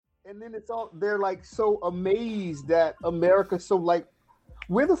and then it's all they're like so amazed that America's so like,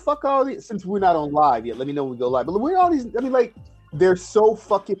 where the fuck are all these? Since we're not on live yet, let me know when we go live. But where are all these? I mean, like, they're so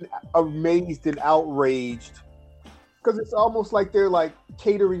fucking amazed and outraged because it's almost like they're like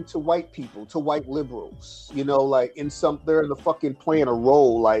catering to white people, to white liberals, you know, like they're in the fucking playing a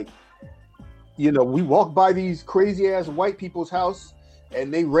role. Like, you know, we walked by these crazy ass white people's house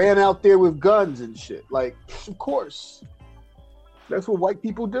and they ran out there with guns and shit. Like, of course, that's what white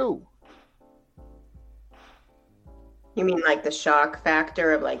people do. You mean like the shock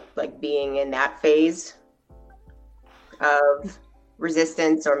factor of like being in that phase of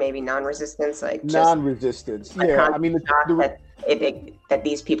resistance or maybe non-resistance, like just non-resistance. Yeah, I mean that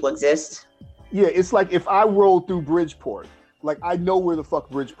these people exist. Yeah, it's like if I roll through Bridgeport, like I know where the fuck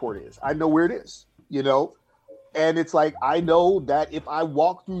Bridgeport is. I know where it is, you know? And it's like I know that if I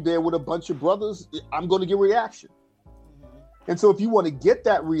walk through there with a bunch of brothers, I'm going to get a reaction. And so if you want to get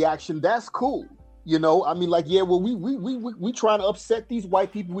that reaction, that's cool. You know, I mean, like, yeah, well, we trying to upset these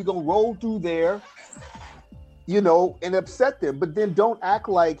white people. We're going to roll through there, you know, and upset them. But then don't act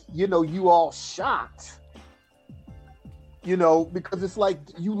like, you know, you all shocked, you know, because it's like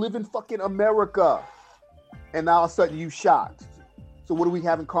you live in fucking America and now all of a sudden you shocked. So what are we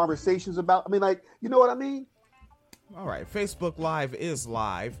having conversations about? I mean, like, you know what I mean? All right. Facebook Live is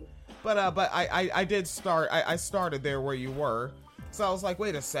live. But I did start. I started there where you were. So I was like,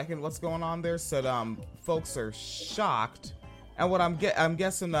 wait a second, what's going on there? Said folks are shocked, and what I'm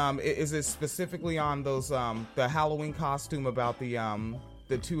guessing is it specifically on those the Halloween costume about the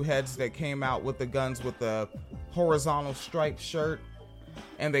two heads that came out with the guns with the horizontal striped shirt,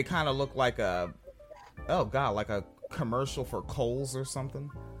 and they kind of look like like a commercial for Kohl's or something.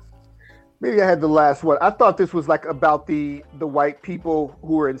 Maybe I had the last one. I thought this was like about the white people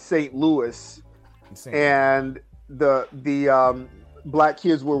who were in St. Louis, and the black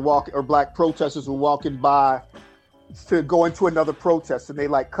kids were walking, or black protesters were walking by to go into another protest, and they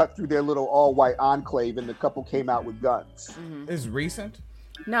like cut through their little all-white enclave, and the couple came out with guns. Mm-hmm. Is recent?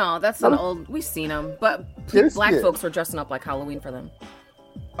 No, that's an old. We've seen them, but black folks were dressing up like Halloween for them.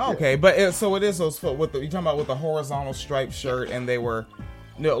 Okay, but so it is those with you're talking about with the horizontal striped shirt, and they were.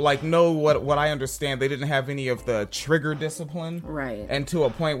 What I understand, they didn't have any of the trigger discipline, right? And to a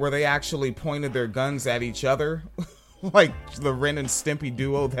point where they actually pointed their guns at each other, like the Ren and Stimpy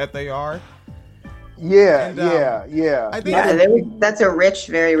duo that they are. Yeah, and, yeah. I think that's a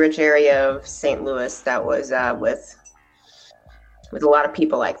very rich area of St. Louis that was with a lot of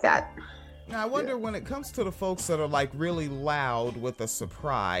people like that. Now I wonder when it comes to the folks that are like really loud with a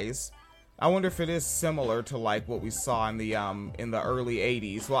surprise. I wonder if it is similar to like what we saw in the early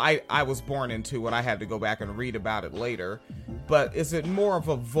 80s. Well, I was born into it. I had to go back and read about it later. But is it more of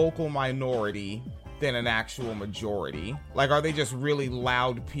a vocal minority than an actual majority? Like, are they just really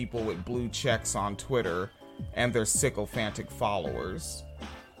loud people with blue checks on Twitter and their sycophantic followers?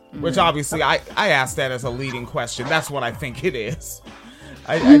 Which obviously I asked that as a leading question. That's what I think it is.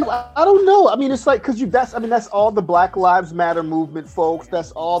 I don't know. I mean, it's like because that's all the Black Lives Matter movement folks.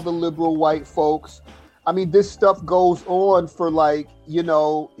 That's all the liberal white folks. I mean, this stuff goes on for like, you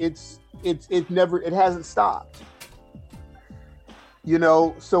know, it hasn't stopped. You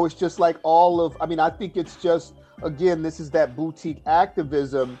know, so it's just like I think it's just, again, this is that boutique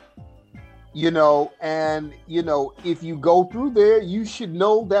activism, you know, and, you know, if you go through there, you should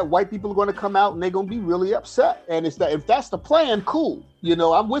know that white people are going to come out and they're going to be really upset. And if that's the plan, cool. You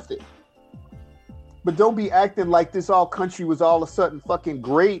know, I'm with it. But don't be acting like this all country was all of a sudden fucking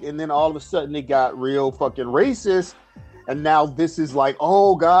great. And then all of a sudden it got real fucking racist. And now this is like,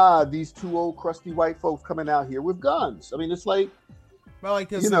 oh God, these two old crusty white folks coming out here with guns. I mean, it's like, well, like,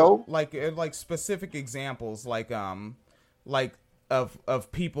 you know, like specific examples, like of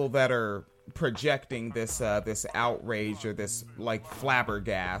people that are projecting this outrage or this like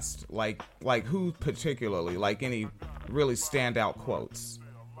flabbergast, like who particularly, like any really standout quotes?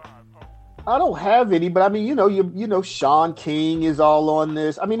 I don't have any, but I mean, you know, Sean King is all on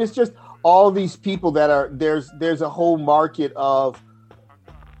this. I mean, it's just all these people that are there's a whole market of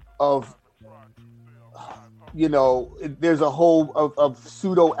you know, there's a whole of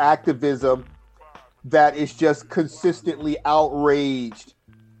pseudo activism that is just consistently outraged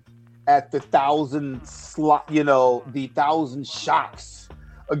at the thousand shocks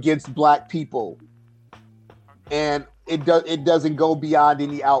against black people, and it doesn't go beyond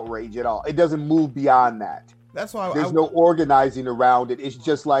any outrage at all. It doesn't move beyond that. That's why there's no organizing around it. It's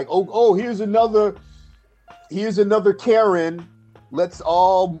just like, oh, here's another Karen. Let's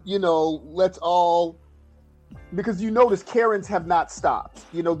all, because you notice Karens have not stopped.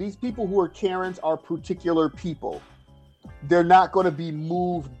 You know, these people who are Karens are particular people. they're not going to be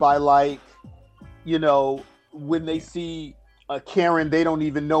moved by, like, you know, when they see a Karen they don't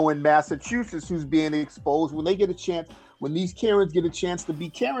even know in Massachusetts who's being exposed. When they get a chance, when these Karens get a chance to be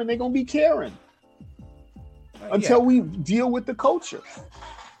Karen, they're going to be Karen until we deal with the culture.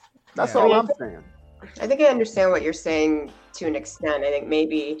 That's all I'm saying. I think I understand what you're saying to an extent. I think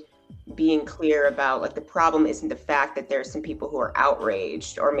maybe being clear about, like, the problem isn't the fact that there's some people who are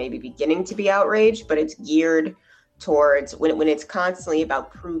outraged or maybe beginning to be outraged, but it's geared towards when it's constantly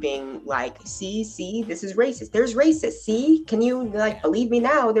about proving, like, see, this is racist. There's racists. See, can you, like, believe me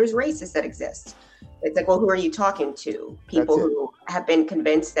now? There's racists that exist. It's like, well, who are you talking to? People who have been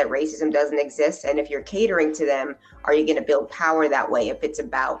convinced that racism doesn't exist. And if you're catering to them, are you going to build power that way if it's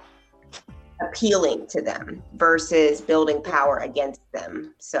about appealing to them versus building power against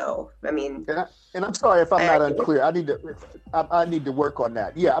them? So, I mean, and I'm sorry if I'm not unclear. I need to work on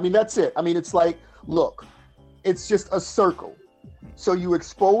that. Yeah, I mean, that's it. I mean, it's like, look, it's just a circle. So you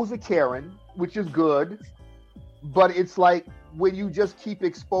expose a Karen, which is good, but it's like when you just keep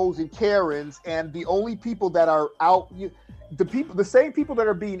exposing Karens, and the only people that are the same people that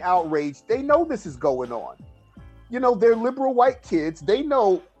are being outraged, they know this is going on. You know, they're liberal white kids. They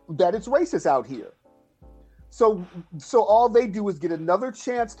know that it's racist out here. So all they do is get another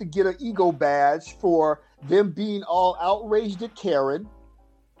chance to get an ego badge for them being all outraged at Karen.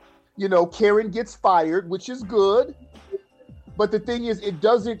 You know, Karen gets fired, which is good. But the thing is, it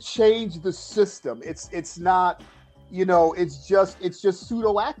doesn't change the system. It's not, you know, it's just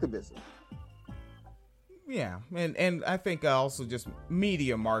pseudo activism. Yeah, and I think also just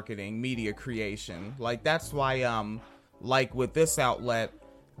media marketing, media creation. Like, that's why like with this outlet,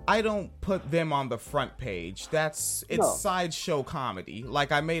 I don't put them on the front page. It's sideshow comedy.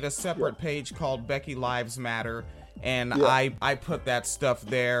 Like, I made a separate page called Becky Lives Matter, and I put that stuff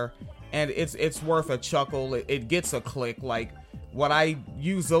there, and it's worth a chuckle. It gets a click. Like, what I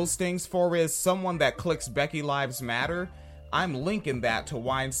use those things for is someone that clicks Becky Lives Matter, I'm linking that to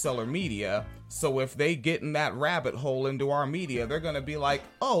Wine Cellar Media. So if they get in that rabbit hole into our media, they're going to be like,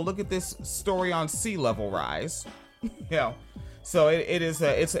 oh, look at this story on sea level rise. You know, so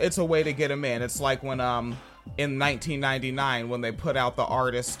it's a way to get them in. It's like when in 1999 when they put out the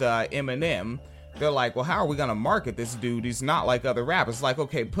artist Eminem, they're like, well, how are we going to market this dude? He's not like other rappers. Like,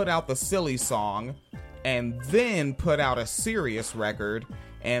 okay, put out the silly song and then put out a serious record,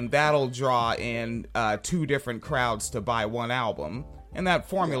 and that'll draw in 2 different crowds to buy one album. And that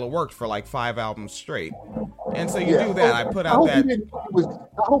formula worked for like 5 albums straight. And so you do that. I put out that.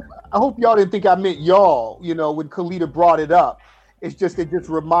 I hope y'all didn't think I meant y'all, you know, when Khalida brought it up. It just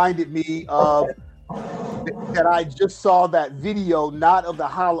reminded me of that I just saw that video, not of the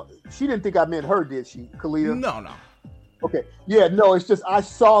She didn't think I meant her, did she, Khalida? No. Okay. Yeah, no, it's just I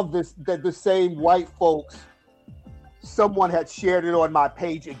saw that the same white folks, someone had shared it on my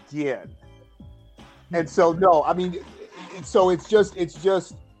page again. And so, no, I mean, so it's just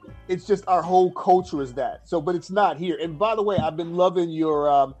our whole culture is that. So, but it's not here. And by the way, I've been loving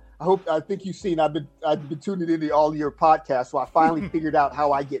your I think you've seen I've been tuning into all your podcasts, so I finally figured out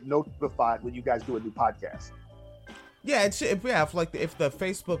how I get notified when you guys do a new podcast. Yeah, if the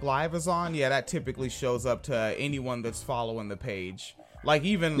Facebook Live is on, that typically shows up to anyone that's following the page. Like,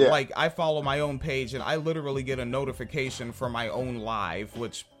 even like I follow my own page and I literally get a notification for my own live,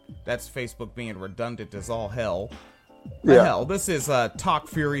 which that's Facebook being redundant as all hell. Hell, this is Talk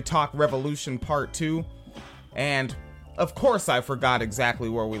Fury, Talk Revolution Part 2. And of course I forgot exactly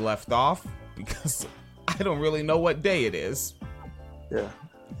where we left off because I don't really know what day it is. Yeah,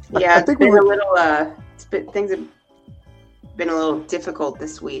 I think things have been a little difficult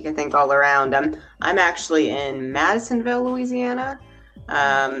this week, I think, all around. I'm actually in Madisonville, Louisiana.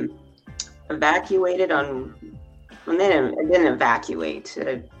 Evacuated on. Well, they didn't evacuate.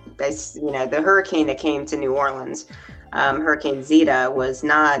 The hurricane that came to New Orleans, Hurricane Zeta, was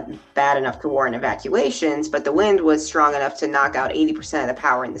not bad enough to warrant evacuations, but the wind was strong enough to knock out 80% of the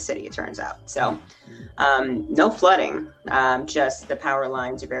power in the city, it turns out. So no flooding, just the power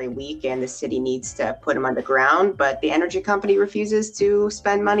lines are very weak and the city needs to put them underground, but the energy company refuses to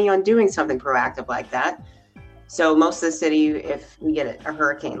spend money on doing something proactive like that. So most of the city, if we get a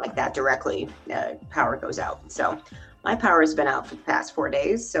hurricane like that directly, power goes out. So my power has been out for the past 4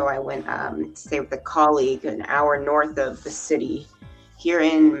 days. So I went to stay with a colleague an hour north of the city here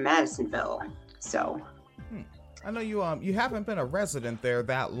in Madisonville. So I know you haven't been a resident there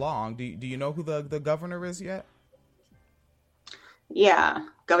that long. Do you know who the governor is yet? Yeah,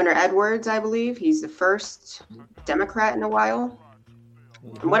 Governor Edwards, I believe. He's the first Democrat in a while.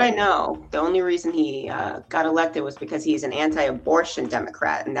 From what I know, the only reason he got elected was because he's an anti-abortion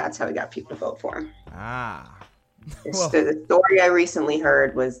Democrat, and that's how he got people to vote for him. Ah, The story I recently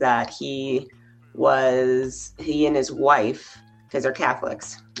heard was that he and his wife, because they're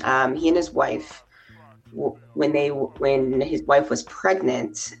Catholics, he and his wife, when his wife was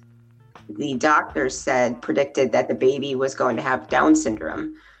pregnant, the doctors predicted that the baby was going to have Down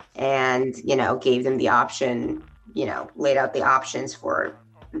syndrome, and gave them the option, laid out the options for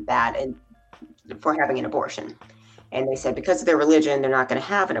that and for having an abortion. And they said because of their religion, they're not going to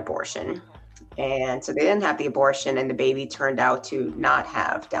have an abortion. And so they didn't have the abortion, and the baby turned out to not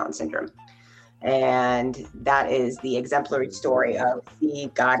have Down syndrome. And that is the exemplary story of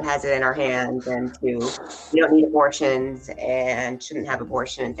God has it in our hands, and we don't need abortions and shouldn't have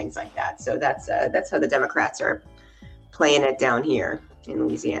abortion and things like that. So that's how the Democrats are playing it down here in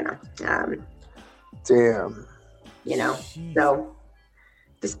Louisiana. Damn. So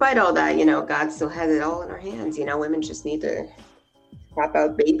despite all that, God still has it all in our hands. Women just need to pop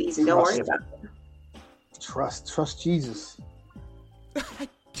out babies and don't worry about it. Trust Jesus.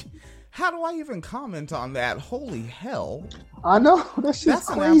 How do I even comment on that? Holy hell. I know. That's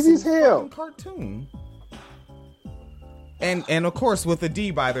crazy as hell. Cartoon. And of course with a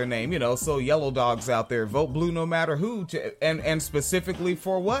D by their name, so yellow dogs out there, vote blue no matter who, and specifically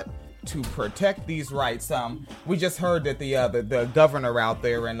for what? To protect these rights. We just heard that the governor out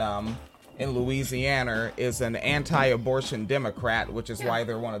there in Louisiana is an anti-abortion Democrat, which is why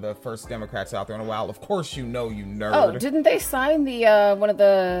they're one of the first Democrats out there in a while. Of course, you nerd. Oh, didn't they sign the one of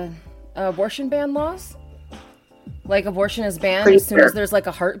the abortion ban laws? Like, abortion is banned as soon as there's like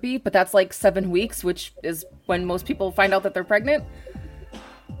a heartbeat, but that's like 7 weeks, which is when most people find out that they're pregnant.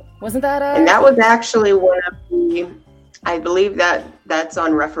 Wasn't that? And that was actually one of the. I believe that's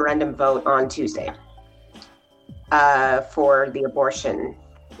on referendum vote on Tuesday. For the abortion.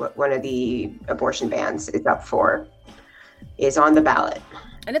 One of the abortion bans is on the ballot.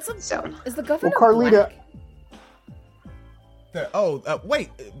 And is the governor Carlita, black? Wait,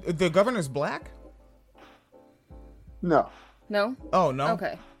 the governor's black? No. Oh, no?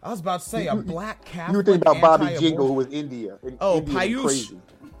 Okay. I was about to say a black Catholic. You were thinking about Bobby Jingle, who was India. Payush.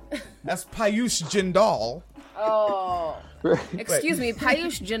 That's Payush Jindal. Oh. Excuse me,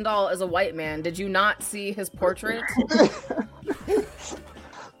 Payush Jindal is a white man. Did you not see his portrait?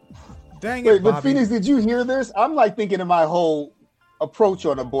 Dang it, but Phoenix, did you hear this? I'm like thinking of my whole approach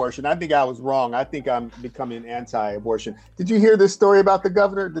on abortion. I think I was wrong. I think I'm becoming anti-abortion. Did you hear this story about the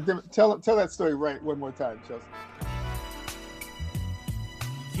governor? Tell that story right one more time, Chelsey.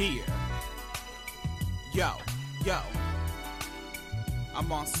 Yeah. Yo.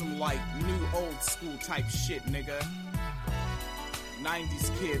 I'm on some like new old school type shit, nigga.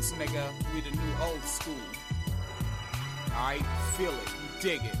 90s kids, nigga. We the new old school. Alright, feel it,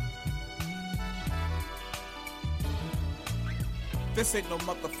 dig it. This ain't no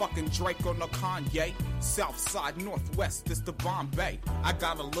motherfucking Drake or no Kanye. Southside, Northwest, this the Bombay. I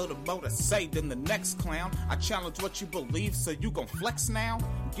got a little more to say than the next clown. I challenge what you believe, so you gon' flex now?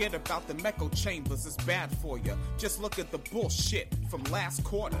 Get about the echo chambers, it's bad for you. Just look at the bullshit from last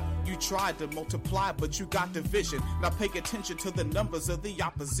quarter. You tried to multiply, but you got division. Now pay attention to the numbers of the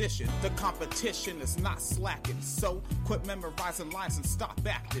opposition. The competition is not slacking, so quit memorizing lines and stop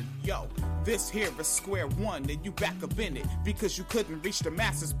acting. Yo, this here is square one, and you back up in it because you couldn't reach the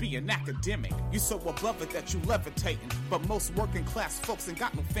masses being academic. You so above it that you levitating, but most working class folks ain't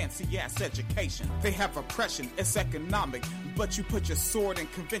got no fancy ass education. They have oppression, it's economic, but you put your sword in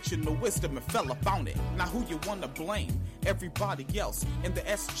conventional wisdom and fell up on it. Now who you wanna blame? Everybody else. In the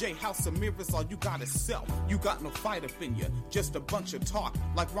SJ house of mirrors, all you got is self. You got no fight up in you, just a bunch of talk.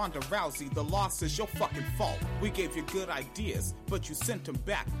 Like Ronda Rousey, the loss is your fucking fault. We gave you good ideas, but you sent them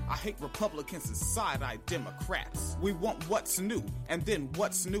back. I hate Republicans and side-eye Democrats. We want what's new, and then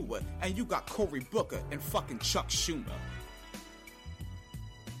what's newer. And you got Cory Booker and fucking Chuck Schumer.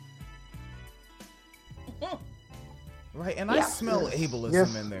 Right, and I smell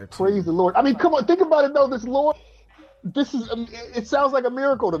ableism in there too. Praise the Lord. I mean, come on, think about it though. This Lord, it sounds like a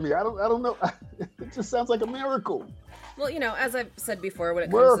miracle to me. I don't know. It just sounds like a miracle. Well, as I've said before, when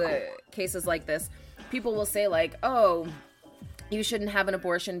it comes to cases like this, people will say like, oh, you shouldn't have an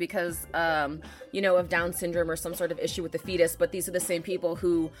abortion because, of Down syndrome or some sort of issue with the fetus. But these are the same people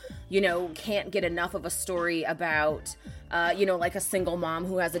who, can't get enough of a story about, like a single mom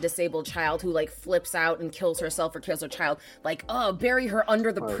who has a disabled child who like flips out and kills herself or kills her child. Like, oh, bury her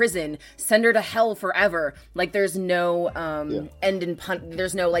under the prison, send her to hell forever. Like there's no end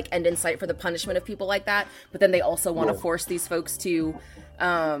in sight for the punishment of people like that. But then they also want to force these folks to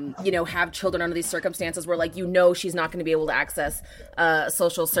have children under these circumstances where she's not going to be able to access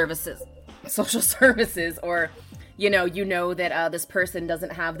social services or, you know that this person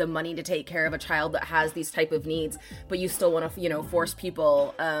doesn't have the money to take care of a child that has these type of needs, but you still want to, force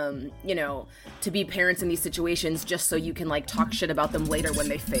people, to be parents in these situations just so you can like talk shit about them later when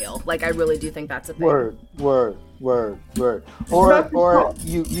they fail. Like, I really do think that's a thing. Word.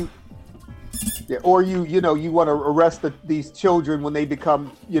 Or you want to arrest these children when they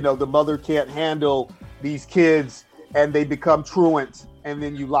become, the mother can't handle these kids and they become truants, and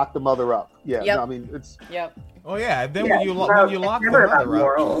then you lock the mother up. Yeah, yep. No, I mean it's. Yep. Oh yeah. Then when you lock the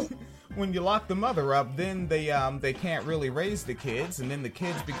mother up, when you lock the mother up, then they can't really raise the kids, and then the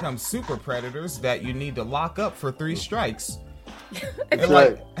kids become super predators that you need to lock up for 3 strikes. And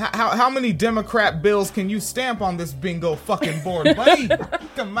like, how many Democrat bills can you stamp on this bingo fucking board, buddy?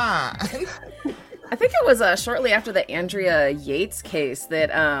 Come on. I think it was shortly after the Andrea Yates case that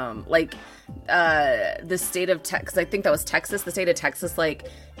the state of Texas, I think that was Texas, the state of Texas like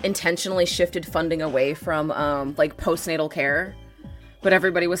intentionally shifted funding away from like postnatal care. But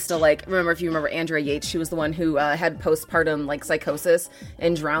everybody was still like, if you remember Andrea Yates, she was the one who had postpartum like psychosis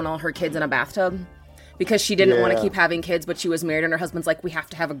and drowned all her kids in a bathtub because she didn't want to keep having kids, but she was married and her husband's like, we have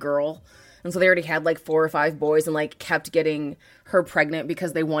to have a girl. And so they already had like 4 or 5 boys and like kept getting her pregnant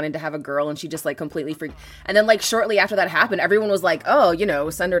because they wanted to have a girl, and she just like completely freaked. And then like shortly after that happened, everyone was like, oh,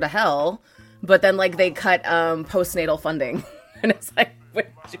 send her to hell. But then like they cut postnatal funding. And it's like, you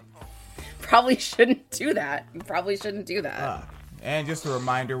probably shouldn't do that. You probably shouldn't do that. And just a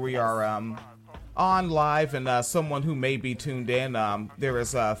reminder, we are on live, and someone who may be tuned in, there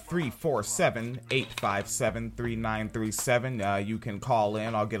is 347-857-3937. You can call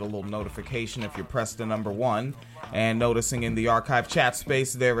in. I'll get a little notification if you press the number 1. And noticing in the archive chat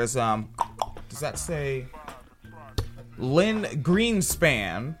space, there is, does that say Lynn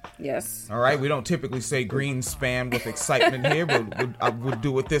Greenspan? Yes. All right, we don't typically say Greenspan with excitement here, but I would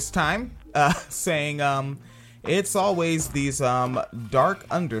do it this time, saying, it's always these dark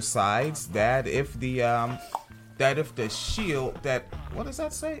undersides that if the shield that, what does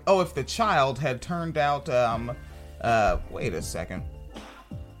that say? Oh, if the child had turned out wait a second.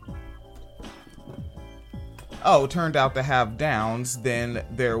 Oh, turned out to have Downs, then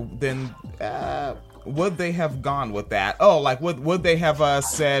would they have gone with that? Oh, like would they have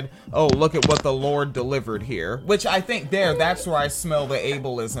said, oh, look at what the Lord delivered here? Which I think that's where I smell the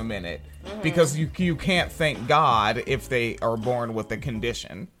ableism in it. Because you can't thank God if they are born with a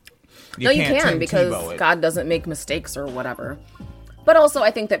condition. You can, because God doesn't make mistakes or whatever. But also,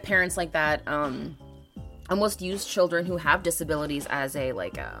 I think that parents like that almost use children who have disabilities as a,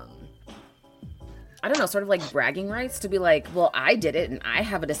 like, I don't know, sort of like bragging rights to be like, well, I did it and I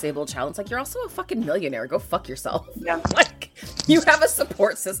have a disabled child. It's like, you're also a fucking millionaire. Go fuck yourself. Yeah. Like, you have a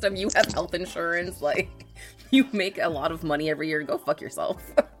support system. You have health insurance. Like, you make a lot of money every year. Go fuck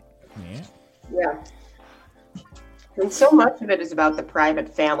yourself. Yeah. And so much of it is about the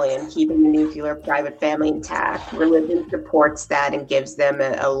private family and keeping the nuclear private family intact. Religion supports that and gives them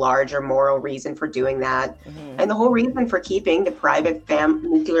a larger moral reason for doing that. Mm-hmm. And the whole reason for keeping the private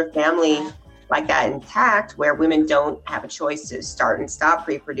nuclear family like that intact, where women don't have a choice to start and stop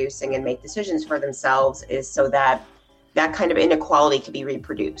reproducing and make decisions for themselves, is so that that kind of inequality can be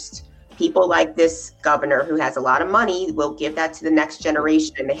reproduced. People like this governor who has a lot of money will give that to the next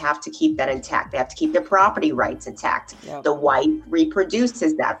generation, and they have to keep that intact. They have to keep their property rights intact. Yep. The white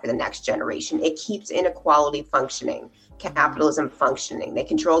reproduces that for the next generation. It keeps inequality functioning, capitalism functioning. They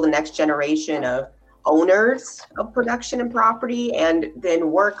control the next generation of owners of production and property, and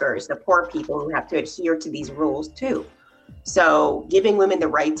then workers, the poor people who have to adhere to these rules too. So giving women the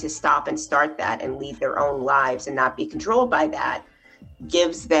right to stop and start that and lead their own lives and not be controlled by that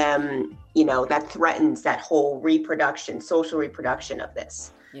gives them, that threatens that whole social reproduction of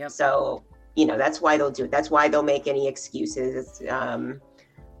this. Yep. So, that's why they'll do it. That's why they'll make any excuses,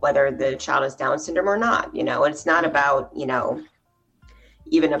 whether the child has Down syndrome or not, and it's not about,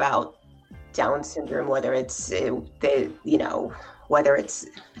 even about Down syndrome, whether it's,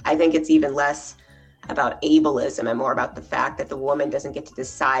 I think it's even less about ableism and more about the fact that the woman doesn't get to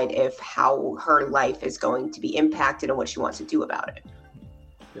decide how her life is going to be impacted and what she wants to do about it.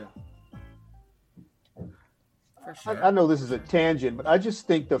 Yeah. For sure. I know this is a tangent, but I just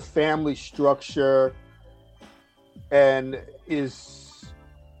think the family structure I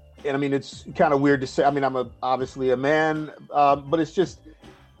mean, it's kind of weird to say. I mean, I'm obviously a man, but it's just,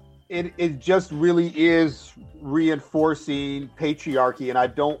 it just really is reinforcing patriarchy, and I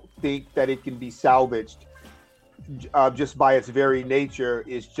don't think that it can be salvaged just by its very nature.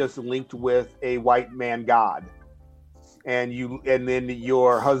 Is just linked with a white man God, and then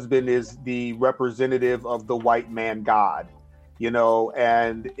your husband is the representative of the white man God,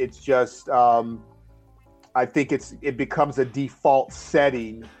 and it's just I think it becomes a default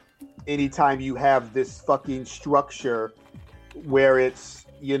setting anytime you have this fucking structure where it's,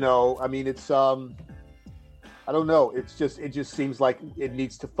 I mean, it's I don't know. It just seems like it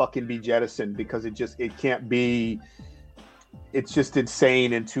needs to fucking be jettisoned because it can't be. It's just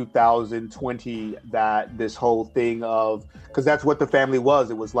insane in 2020 that this whole thing of, because that's what the family was.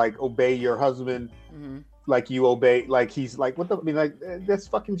 It was like, obey your husband, like you obey, like he's like, what the, I mean, like, that's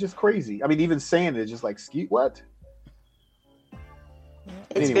fucking just crazy. I mean, even saying it, just like, what?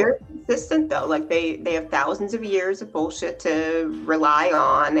 It's very consistent though. Like they have thousands of years of bullshit to rely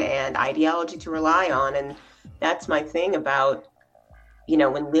on and ideology to rely on, and that's my thing about,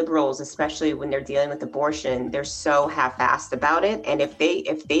 when liberals, especially when they're dealing with abortion, they're so half-assed about it. And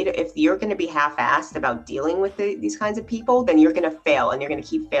if you're going to be half-assed about dealing with these kinds of people, then you're going to fail, and you're going to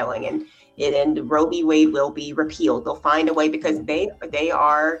keep failing. And Roe v. Wade will be repealed. They'll find a way because they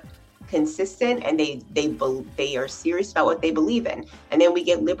are consistent and they are serious about what they believe in. And then we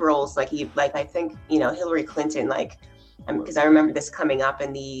get liberals like I think Hillary Clinton, because I remember this coming up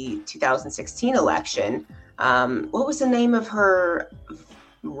in the 2016 election. What was the name of her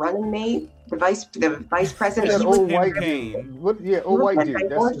running mate? The vice president. That old white dude. Old white dude.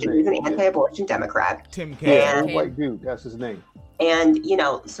 That's his name. He's an anti-abortion Democrat. Tim Kaine. Old white dude. That's his name. And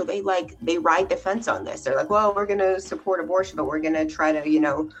so they ride the fence on this. They're like, well, we're going to support abortion, but we're going to try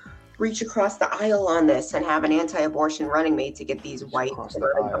to reach across the aisle on this and have an anti-abortion running mate to get these white or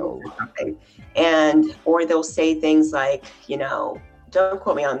something. Or they'll say things like, don't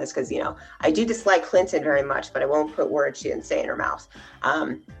quote me on this because, I do dislike Clinton very much, but I won't put words she didn't say in her mouth.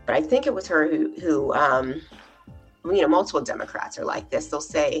 But I think it was her who multiple Democrats are like this. They'll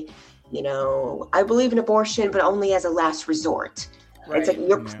say, I believe in abortion, but only as a last resort. Right. It's like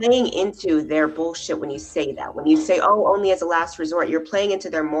you're playing into their bullshit when you say that. When you say, only as a last resort, you're playing into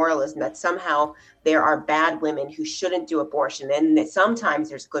their moralism that somehow there are bad women who shouldn't do abortion. And that sometimes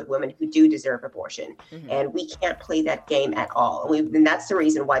there's good women who do deserve abortion. Mm-hmm. And we can't play that game at all. And that's the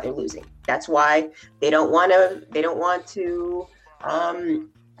reason why they're losing. That's why they don't want to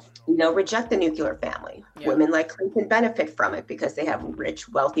reject the nuclear family. Yeah. Women like Clinton benefit from it because they have rich,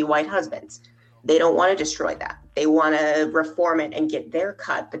 wealthy white husbands. They don't want to destroy that. They want to reform it and get their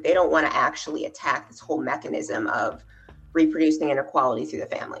cut, but they don't want to actually attack this whole mechanism of reproducing inequality through the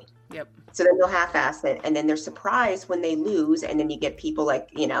family. Yep. So then they'll half-ass it, and then they're surprised when they lose, and then you get people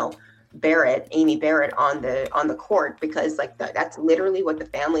like, Amy Barrett on the court, because that's literally what the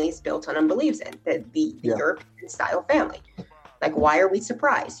family is built on and believes in, the European style family. Like, why are we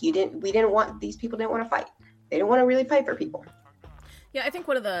surprised? These people didn't want to fight. They didn't want to really fight for people. Yeah, I think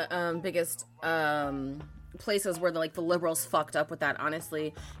one of the biggest places where the liberals fucked up with that,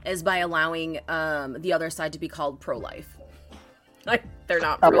 honestly, is by allowing the other side to be called pro-life. They're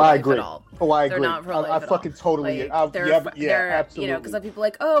not pro-life at all. Oh, I agree. They're not pro-life I fucking totally. They're absolutely. Because some people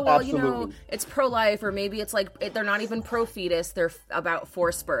it's pro-life, or maybe it's they're not even pro-fetus. They're about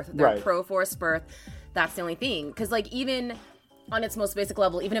forced birth. They're pro-forced birth. That's the only thing. Because even on its most basic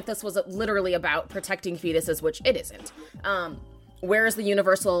level, even if this was literally about protecting fetuses, which it isn't. Where is the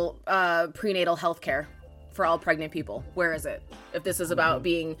universal prenatal health care for all pregnant people? Where is it? If this is about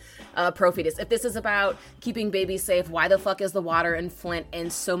being pro-fetus, if this is about keeping babies safe, why the fuck is the water in Flint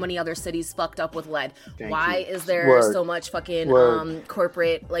and so many other cities fucked up with lead? Why is there so much fucking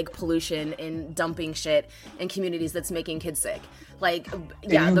corporate pollution and dumping shit in communities that's making kids sick?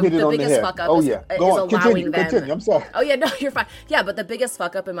 The biggest fuck up is allowing them. Continue. I'm sorry. Oh yeah, no, you're fine. Yeah, but the biggest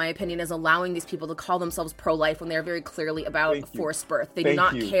fuck up, in my opinion, is allowing these people to call themselves pro-life when they're very clearly about forced birth. They do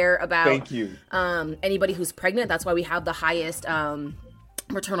not care about anybody who's pregnant. That's why we have the highest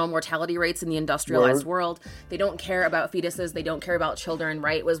maternal mortality rates in the industrialized world. They don't care about fetuses. They don't care about children.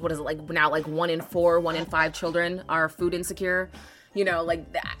 Right? What is it now? 1 in 4, 1 in 5 children are food insecure.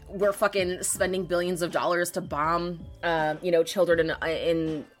 We're fucking spending billions of dollars to bomb, children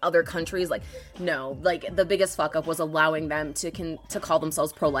in other countries. The biggest fuck up was allowing them to call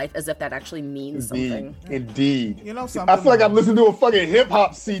themselves pro-life as if that actually means something. Indeed. Something. I feel like I'm listening to a fucking hip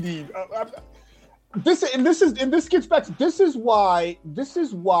hop CD. This gets back to, this is why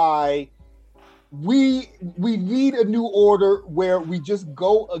we need a new order where we just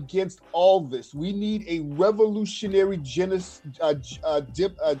go against all this. We need a revolutionary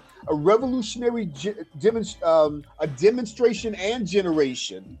demonstration and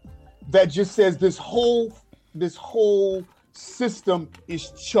generation that just says this whole system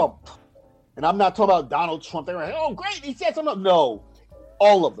is chump. And I'm not talking about Donald Trump. They're like, oh great, he said something. No,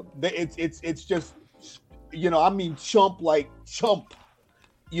 all of them. It's just, chump like chump.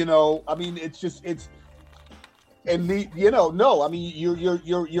 It's And no, I mean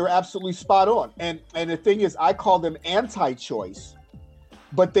you're absolutely spot on. And the thing is, I call them anti-choice,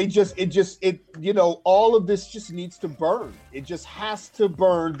 but all of this just needs to burn. It just has to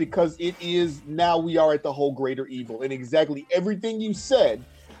burn because it is now we are at the whole greater evil, and exactly everything you said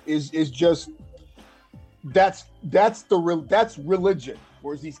is just that's religion,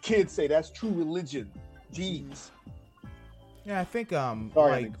 or as these kids say, that's true religion. Jeez. Yeah, I think I'm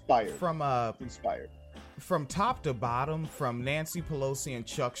inspired. Inspired. From top to bottom, from Nancy Pelosi and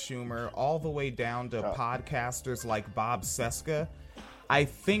Chuck Schumer all the way down to podcasters like Bob Cesca, I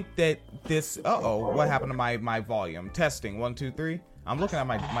think that this... what happened to my volume? Testing, 1, 2, 3. I'm looking at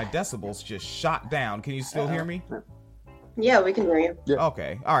my decibels just shot down. Can you still hear me? Yeah, we can hear you. Yeah.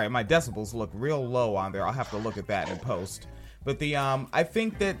 Okay, all right, my decibels look real low on there. I'll have to look at that in post. But I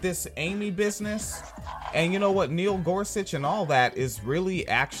think that this Amy business, and you know what, Neil Gorsuch and all that is really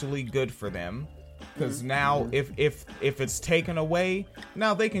actually good for them. Because now, if it's taken away,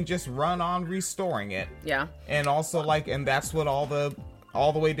 now they can just run on restoring it. Yeah. And also, and that's what all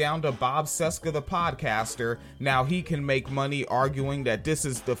the way down to Bob Cesca, the podcaster, now he can make money arguing that this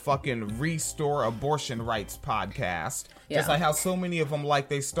is the fucking Restore Abortion Rights podcast. Yeah. Just like how so many of them,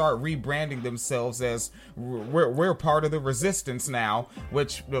 they start rebranding themselves as we're part of the resistance now,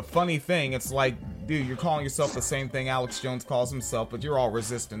 which the funny thing, it's like, dude, you're calling yourself the same thing Alex Jones calls himself, but you're all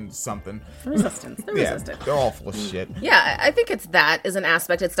resistant to something. Resistance. They're resistant. They're all full of shit. Yeah, I think that is an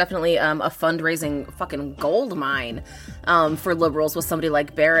aspect. It's definitely a fundraising fucking gold mine for liberals with somebody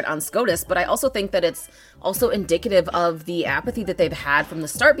like Barrett on SCOTUS, but I also think that it's also indicative of the apathy that they've had from the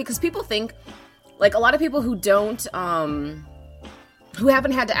start, because people think, a lot of people who don't, who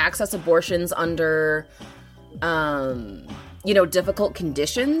haven't had to access abortions under, difficult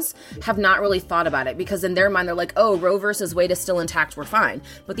conditions, have not really thought about it, because in their mind, they're like, oh, Roe versus Wade is still intact, we're fine.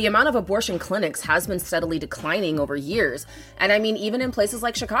 But the amount of abortion clinics has been steadily declining over years. And I mean, even in places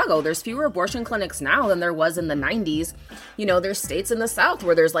like Chicago, there's fewer abortion clinics now than there was in the 90s. There's states in the South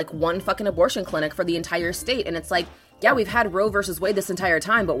where there's one fucking abortion clinic for the entire state. And it's like, yeah, we've had Roe versus Wade this entire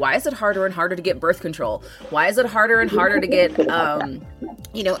time, but why is it harder and harder to get birth control? Why is it harder and harder to get,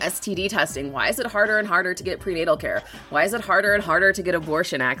 STD testing? Why is it harder and harder to get prenatal care? Why is it harder and harder to get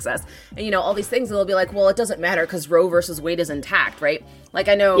abortion access? And, all these things, and they'll be like, well, it doesn't matter because Roe versus Wade is intact, right?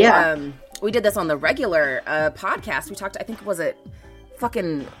 I know we did this on the regular podcast. We talked, I think, was it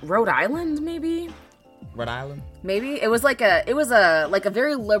fucking Rhode Island, maybe? Rhode Island? Maybe. It was a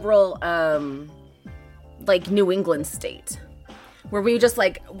very liberal... New England state, where we just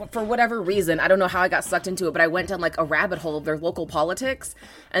for whatever reason, I don't know how I got sucked into it, but I went down a rabbit hole of their local politics,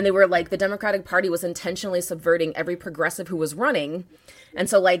 and they were the Democratic Party was intentionally subverting every progressive who was running. And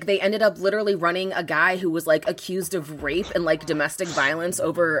so they ended up literally running a guy who was accused of rape and domestic violence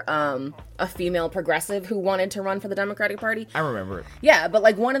over a female progressive who wanted to run for the Democratic Party. I remember it. Yeah,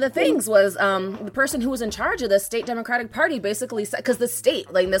 but one of the things was the person who was in charge of the state Democratic Party basically said, because the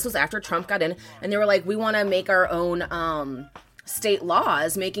state, this was after Trump got in, and they were we want to make our own state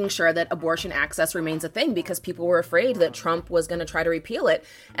laws, making sure that abortion access remains a thing, because people were afraid that Trump was going to try to repeal it.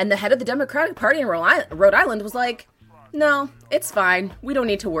 And the head of the Democratic Party in Rhode Island was like, no, it's fine. We don't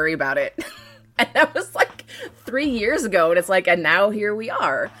need to worry about it. And that was 3 years ago. And it's and now here we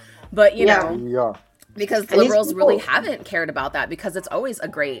are. But, because liberals really haven't cared about that, because it's always a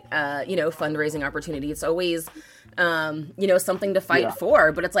great, fundraising opportunity. It's always, something to fight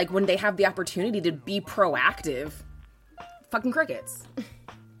for. But it's when they have the opportunity to be proactive, fucking crickets.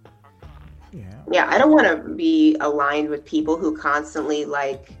 Yeah, I don't want to be aligned with people who constantly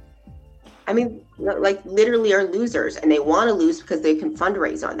literally are losers, and they want to lose because they can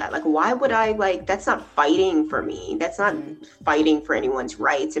fundraise on that. Why would I that's not fighting for me. That's not fighting for anyone's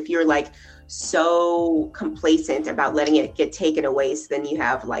rights. If you're so complacent about letting it get taken away, so then you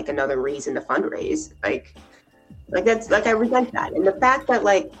have another reason to fundraise. That's I resent that. And the fact that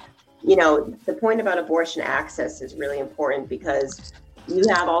the point about abortion access is really important, because you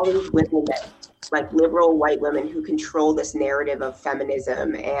have all these women that liberal white women who control this narrative of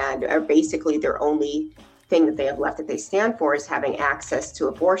feminism, and are basically their only thing that they have left that they stand for is having access to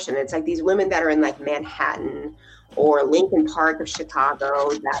abortion. It's these women that are in Manhattan or Lincoln Park of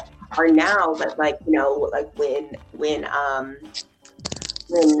Chicago that are now, but when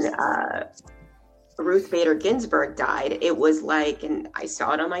Ruth Bader Ginsburg died, it was and I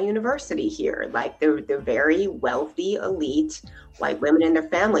saw it on my university here, the very wealthy elite white women and their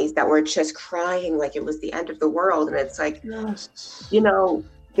families that were just crying it was the end of the world. And it's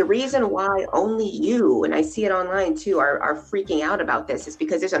the reason why only you, and I see it online too, are freaking out about this is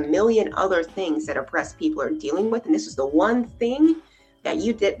because there's a million other things that oppressed people are dealing with, and this is the one thing that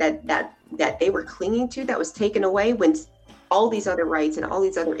you did that that they were clinging to that was taken away when all these other rights and all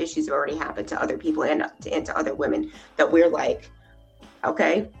these other issues have already happened to other people and to other women, that we're like,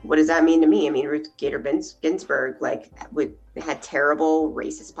 okay, what does that mean to me? I mean, Ruth Bader Ginsburg, like, had terrible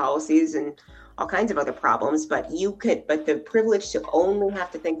racist policies and all kinds of other problems, but the privilege to only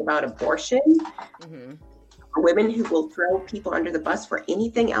have to think about abortion, mm-hmm. women who will throw people under the bus for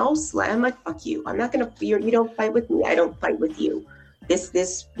anything else, like, I'm like, fuck you. I'm not gonna, you don't fight with me. I don't fight with you.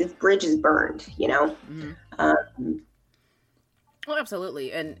 This bridge is burned, you know? Mm-hmm. Well,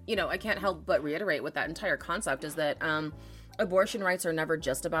 absolutely. And, you know, I can't help but reiterate what that entire concept is, that abortion rights are never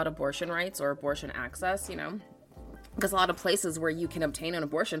just about abortion rights or abortion access, you know, because a lot of places where you can obtain an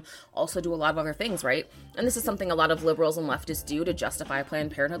abortion also do a lot of other things, right? And this is something a lot of liberals and leftists do to justify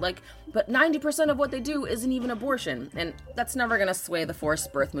Planned Parenthood, like, but 90% of what they do isn't even abortion. And that's never going to sway the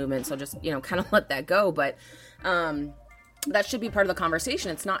forced birth movement. So just, you know, kind of let that go. But that should be part of the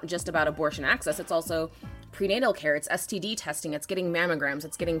conversation. It's not just about abortion access. It's also prenatal care, it's STD testing, it's getting mammograms,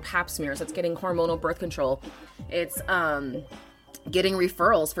 it's getting pap smears, it's getting hormonal birth control, it's getting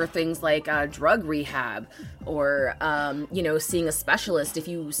referrals for things like drug rehab, or you know, seeing a specialist if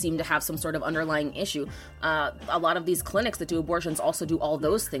you seem to have some sort of underlying issue. A lot of these clinics that do abortions also do all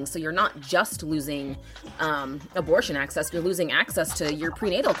those things. So you're not just losing abortion access, you're losing access to your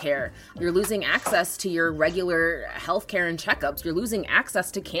prenatal care, you're losing access to your regular health care and checkups, you're losing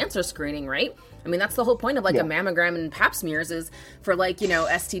access to cancer screening, right? I mean, that's the whole point of like a mammogram and pap smears, is for, like, you know,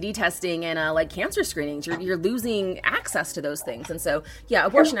 STD testing and like cancer screenings. You're losing access to those things. And so, yeah,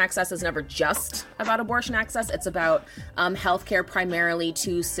 abortion access is never just about abortion access. It's about healthcare primarily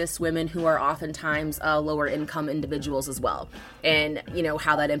to cis women who are oftentimes lower income individuals as well. And, you know,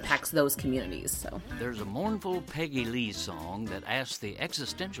 how that impacts those communities. So there's a mournful Peggy Lee song that asks the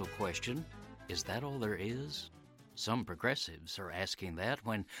existential question, is that all there is? Some progressives are asking that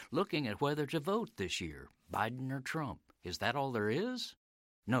when looking at whether to vote this year, Biden or Trump. Is that all there is?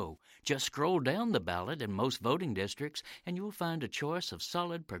 No, just scroll down the ballot in most voting districts and you'll find a choice of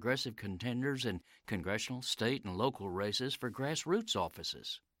solid progressive contenders in congressional, state, and local races for grassroots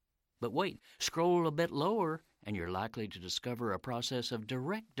offices. But wait, scroll a bit lower and you're likely to discover a process of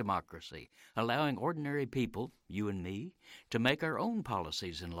direct democracy, allowing ordinary people, you and me, to make our own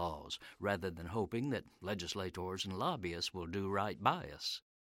policies and laws, rather than hoping that legislators and lobbyists will do right by us.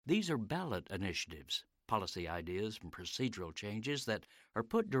 These are ballot initiatives, policy ideas and procedural changes that are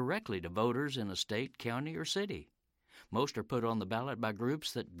put directly to voters in a state, county, or city. Most are put on the ballot by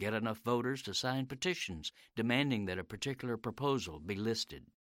groups that get enough voters to sign petitions demanding that a particular proposal be listed.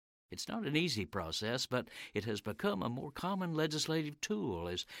 It's not an easy process, but it has become a more common legislative tool,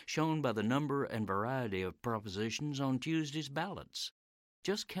 as shown by the number and variety of propositions on Tuesday's ballots.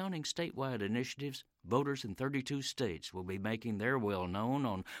 Just counting statewide initiatives, voters in 32 states will be making their will known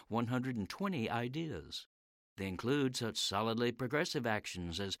on 120 ideas. They include such solidly progressive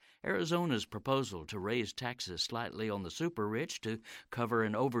actions as Arizona's proposal to raise taxes slightly on the super-rich to cover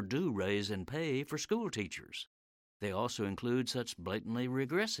an overdue raise in pay for school teachers. They also include such blatantly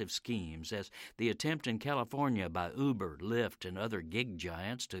regressive schemes as the attempt in California by Uber, Lyft, and other gig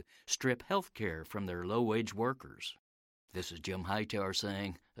giants to strip health care from their low-wage workers. This is Jim Hightower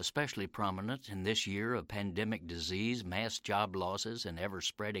saying, especially prominent in this year of pandemic disease, mass job losses, and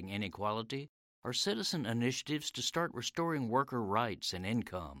ever-spreading inequality, are citizen initiatives to start restoring worker rights and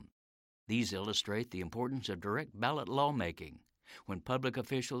income. These illustrate the importance of direct ballot lawmaking. When public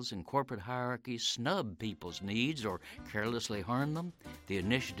officials and corporate hierarchies snub people's needs or carelessly harm them, the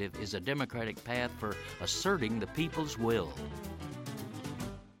initiative is a democratic path for asserting the people's will.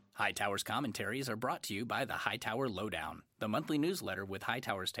 Hightower's commentaries are brought to you by the Hightower Lowdown, the monthly newsletter with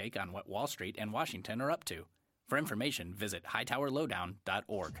Hightower's take on what Wall Street and Washington are up to. For information, visit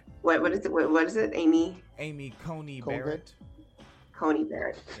hightowerlowdown.org. What is it? What is it, Amy? Amy Coney Barrett. Coney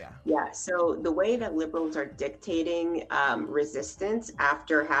Barrett. Yeah. So the way that liberals are dictating resistance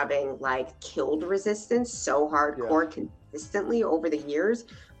after having like killed resistance so hardcore consistently over the years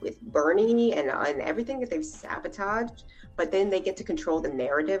with Bernie and everything that they've sabotaged, but then they get to control the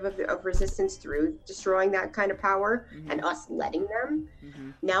narrative of resistance through destroying that kind of power and us letting them.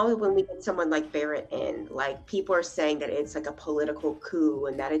 Now when we get someone like Barrett in, like people are saying that it's like a political coup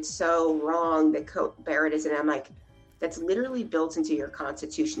and that it's so wrong that Barrett is, and I'm like, that's literally built into your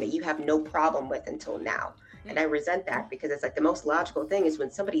constitution that you have no problem with until now. And I resent that because it's like the most logical thing is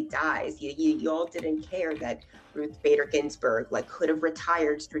when somebody dies, you all didn't care that Ruth Bader Ginsburg like could have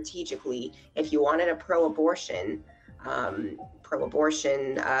retired strategically if you wanted a pro-abortion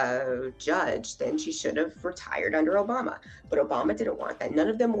pro-abortion judge, then she should have retired under Obama. But Obama didn't want that. None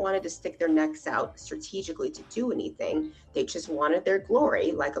of them wanted to stick their necks out strategically to do anything. They just wanted their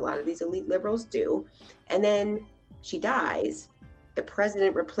glory, like a lot of these elite liberals do. And then she dies. The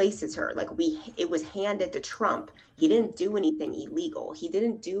president replaces her. It was handed to Trump. He didn't do anything illegal. He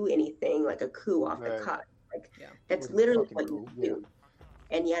didn't do anything like a coup off the cuff. That's literally what you do.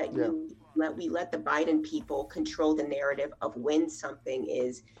 And yet we let the Biden people control the narrative of when something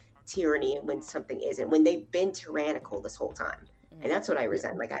is tyranny and when something isn't, when they've been tyrannical this whole time. And that's what I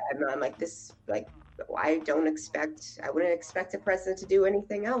resent. I'm like this, I wouldn't expect a president to do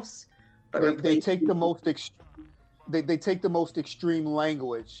anything else. But they take the most they take the most extreme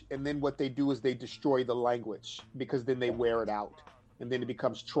language, and then what they do is they destroy the language, because then they wear it out, and then it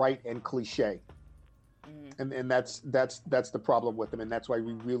becomes trite and cliche. And that's the problem with them, and that's why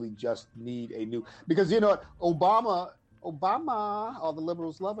we really just need a new, because you know what, Obama, all the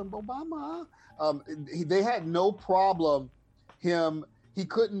liberals love him, Obama. They had no problem he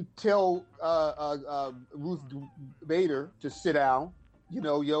couldn't tell Ruth Bader to sit down. You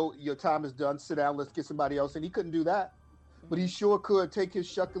know, your time is done. Sit down. Let's get somebody else. And he couldn't do that, but he sure could take his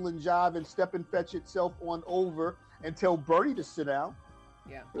shuckle and jive and step and fetch itself on over and tell Bernie to sit down.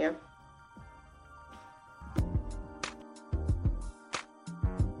 Yeah.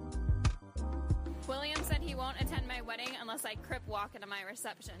 William said he won't attend my wedding unless I crip walk into my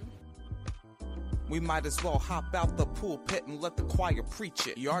reception. We might as well hop out the pulpit and let the choir preach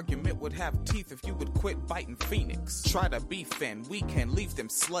it. The argument would have teeth if you would quit biting Phoenix. Try to beef in, we can leave them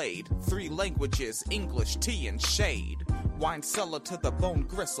slayed. 3 languages, English, tea, and shade. Wine cellar to the bone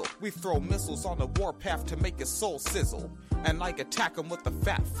gristle. We throw missiles on the warpath to make his soul sizzle. And I attack him with the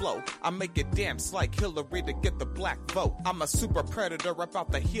fat flow. I make it dance like Hillary to get the black vote. I'm a super predator up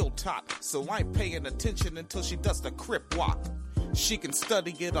out the hilltop, so I ain't paying attention until she does the crip walk. She can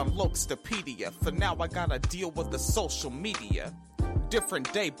study it on Loxtopedia. For now I gotta deal with the social media.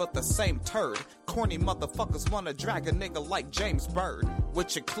 Different day but the same turd. Corny motherfuckers wanna drag a nigga like James Byrd.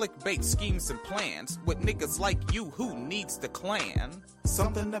 With your clickbait schemes and plans. With niggas like you, who needs the clan?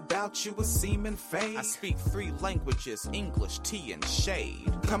 Something about you is seeming fake. I speak 3 languages, English, tea, and shade.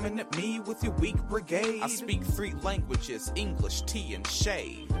 Coming at me with your weak brigade. I speak 3 languages, English, tea, and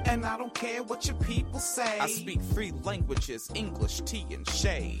shade. And I don't care what your people say. I speak 3 languages, English, tea, and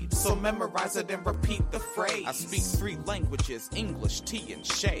shade. So memorize it and repeat the phrase. I speak 3 languages, English, tea, and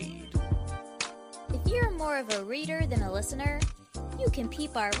shade. If you're more of a reader than a listener, you can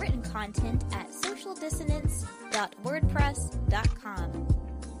peep our written content at socialdissonance.wordpress.com.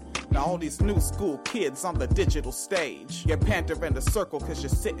 Now all these new school kids on the digital stage, you panter in a circle cause you're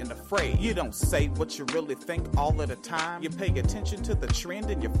sitting afraid. You don't say what you really think all of the time. You pay attention to the trend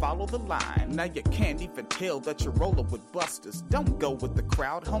and you follow the line. Now you can't even tell that you're rolling with busters. Don't go with the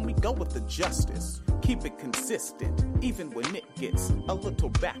crowd, homie, go with the justice. Keep it consistent, even when it gets a little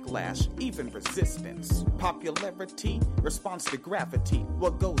backlash, even resistance. Popularity responds to gravity.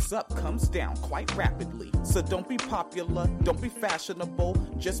 What goes up comes down quite rapidly. So don't be popular, don't be fashionable,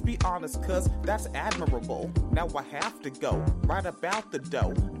 just be honest, cause that's admirable. Now I have to go right about the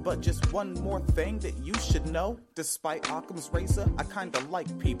dough, but just one more thing that you should know. Despite Occam's razor, I kinda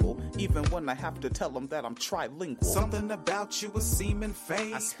like people, even when I have to tell them that I'm trilingual. Something about you is seeming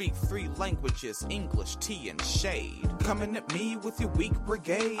fake. I speak 3 languages, English, tea, and shade. Coming at me with your weak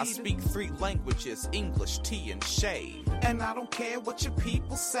brigade. I speak 3 languages, English, tea, and shade. And I don't care what your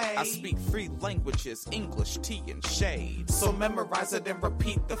people say. I speak 3 languages, English, tea, and shade. So memorize it and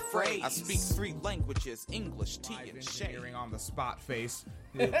repeat the phrase. I speak 3 languages, English, tea, and shade. Engineering on the spot face,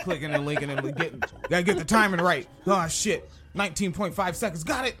 clicking and linking and gotta get the timing right. Oh shit, 19.5 seconds,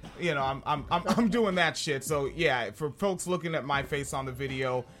 got it. You know, I'm doing that shit. So yeah, for folks looking at my face on the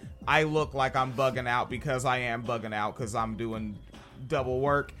video, I look like I'm bugging out because I am bugging out because I'm doing double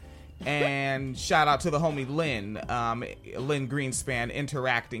work. And shout out to the homie Lynn Greenspan,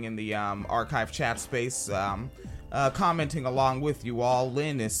 interacting in the archive chat space, commenting along with you all.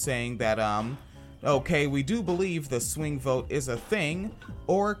 Lynn is saying that, okay, we do believe the swing vote is a thing,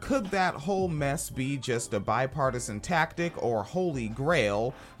 or could that whole mess be just a bipartisan tactic or holy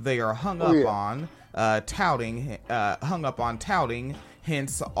grail they are hung up on touting,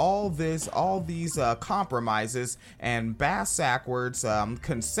 hence all these compromises and backwards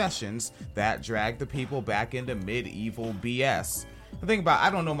concessions that drag the people back into medieval BS. The thing about, I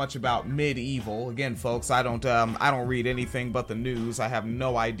don't know much about medieval. Again, folks, I don't read anything but the news. I have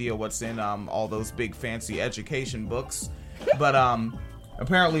no idea what's in all those big fancy education books. But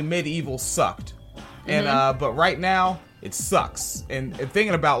apparently medieval sucked. And but right now it sucks. And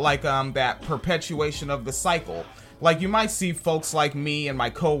thinking about like that perpetuation of the cycle. like you might see folks like me and my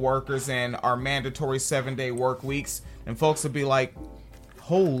coworkers in our mandatory 7-day work weeks, and folks would be like,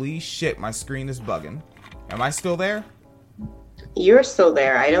 holy shit, my screen is bugging. Am I still there? You're still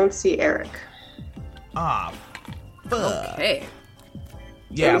there. I don't see Eric. Ah, fuck. Okay.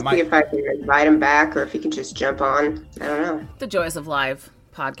 Yeah, Let me see if I can invite him back or if he can just jump on. I don't know. The joys of live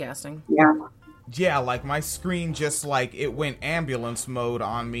podcasting. Yeah, like my screen just like it went ambulance mode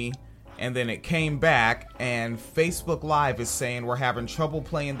on me, and then it came back, and Facebook Live is saying we're having trouble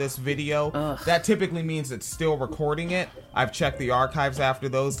playing this video. Ugh. That typically means it's still recording it. I've checked the archives after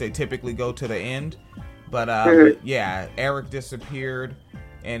those. They typically go to the end. But yeah, Eric disappeared,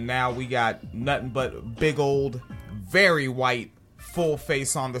 and now we got nothing but big old, very white, full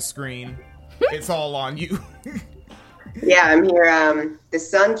face on the screen. It's all on you. Yeah, I'm here. The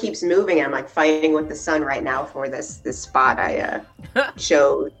sun keeps moving. I'm like fighting with the sun right now for this spot I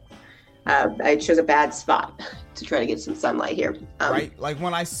chose. I chose a bad spot to try to get some sunlight here. Right? Like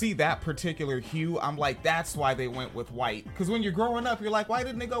when I see that particular hue, I'm like, that's why they went with white. Because when you're growing up, you're like, why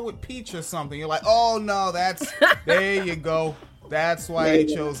didn't they go with peach or something? You're like, oh no, there you go. That's why they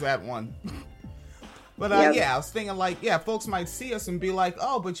chose that one. But yeah, I was thinking like, yeah, folks might see us and be like,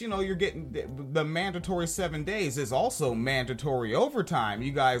 oh, but you know, you're getting the mandatory 7 days is also mandatory overtime.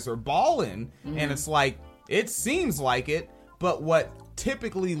 You guys are balling. Mm-hmm. And it's like, it seems like it, but what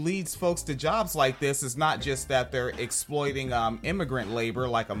typically leads folks to jobs like this is not just that they're exploiting immigrant labor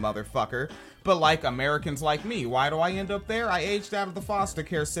like a motherfucker, but like Americans like me. Why do I end up there? I aged out of the foster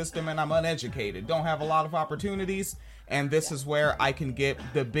care system and I'm uneducated, don't have a lot of opportunities, and this is where I can get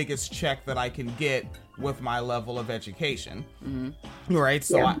the biggest check that I can get with my level of education. Mm-hmm. Right?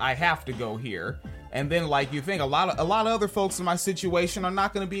 So I have to go here. And then like you think a lot of other folks in my situation are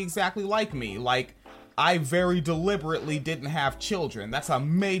not going to be exactly like me. Like I very deliberately didn't have children. That's a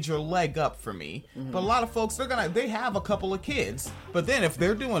major leg up for me. Mm-hmm. But a lot of folks, they have a couple of kids. But then if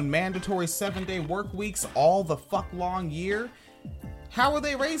they're doing mandatory 7-day work weeks all the fuck long year, how are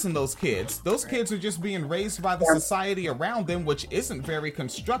they raising those kids? Those kids are just being raised by the society around them, which isn't very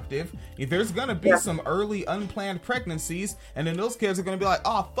constructive. There's going to be some early unplanned pregnancies, and then those kids are going to be like,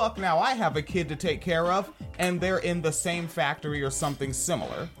 oh, fuck, now I have a kid to take care of, and they're in the same factory or something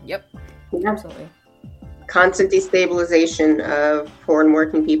similar. Yep, absolutely. Constant destabilization of poor and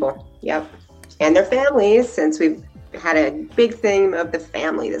working people. Yep. And their families, since we've had a big theme of the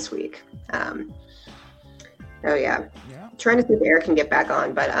family this week. Trying to see if Eric can get back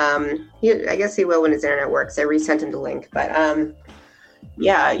on, but I guess he will when his internet works. I resent him the link, but I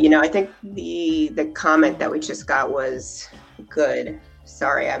think the comment that we just got was good.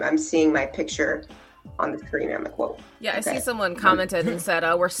 Sorry, I'm seeing my picture on the screen. I'm like, whoa. Yeah, I see someone commented and said,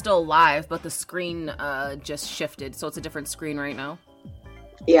 we're still live, but the screen just shifted, so it's a different screen right now.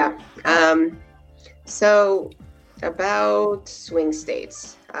 Yeah. So about swing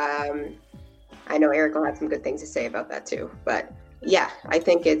states. I know Eric will have some good things to say about that too, but yeah, I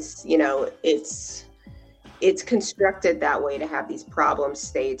think it's constructed that way to have these problem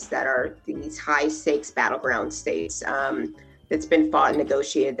states that are these high stakes battleground states. It's been fought and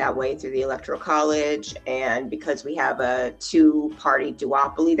negotiated that way through the Electoral College, and because we have a 2-party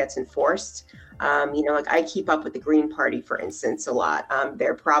duopoly that's enforced. Like I keep up with the Green Party, for instance, a lot.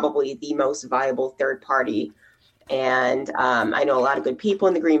 They're probably the most viable third party. And I know a lot of good people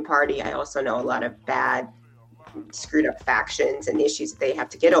in the Green Party. I also know a lot of bad, screwed up factions and issues that they have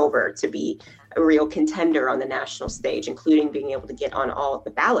to get over to be a real contender on the national stage, including being able to get on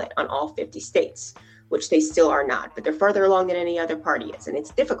the ballot on all 50 states, which they still are not. But they're further along than any other party is. And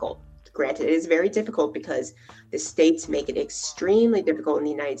it's difficult. Granted, it is very difficult because the states make it extremely difficult in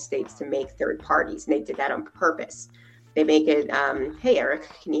the United States to make third parties. And they did that on purpose. They make it, hey, Eric,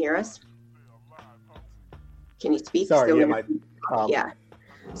 can you hear us? Can you speak? Sorry, yeah.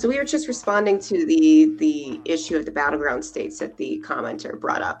 So we were just responding to the issue of the battleground states that the commenter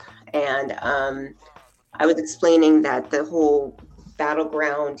brought up. And I was explaining that the whole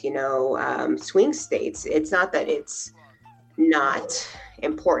battleground, swing states, it's not that it's not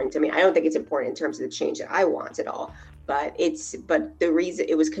important. I mean, I don't think it's important in terms of the change that I want at all. But the reason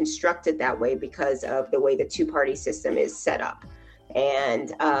it was constructed that way because of the way the 2-party system is set up.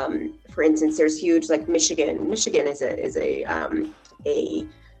 And for instance, there's huge like Michigan. Michigan is a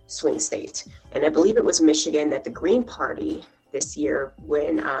swing state, and I believe it was Michigan that the Green Party this year,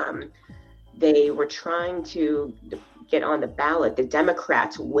 when they were trying to get on the ballot, the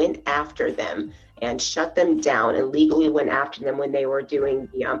Democrats went after them and shut them down and legally went after them when they were doing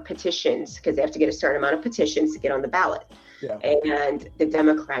the petitions, because they have to get a certain amount of petitions to get on the ballot. Yeah. And the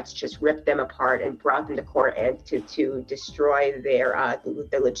Democrats just ripped them apart and brought them to court and to destroy their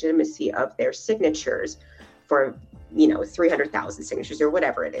the legitimacy of their signatures for 300,000 signatures or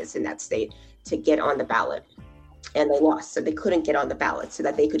whatever it is in that state to get on the ballot. And they lost, so they couldn't get on the ballot, so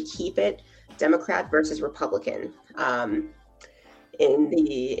that they could keep it Democrat versus Republican in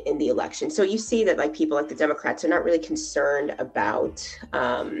the election. So you see that like people like the Democrats are not really concerned about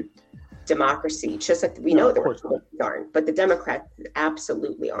democracy, just like we know the Republicans aren't, but the Democrats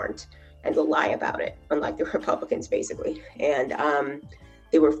absolutely aren't, and will lie about it, unlike the Republicans basically. And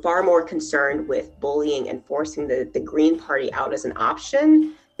they were far more concerned with bullying and forcing the Green Party out as an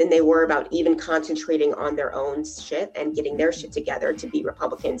option than they were about even concentrating on their own shit and getting their shit together to be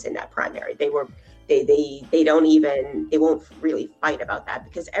Republicans in that primary. They won't really fight about that,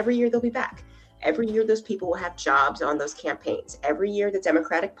 because every year they'll be back. Every year those people will have jobs on those campaigns. Every year the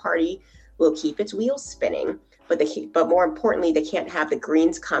Democratic Party will keep its wheels spinning, but more importantly, they can't have the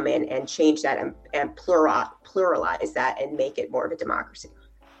Greens come in and change that and pluralize that and make it more of a democracy.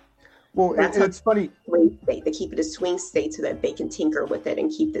 Well, it's funny. They keep it a swing state so that they can tinker with it and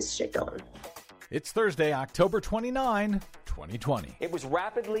keep this shit going. It's Thursday, October 29, 2020. It was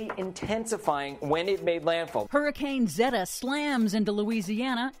rapidly intensifying when it made landfall. Hurricane Zeta slams into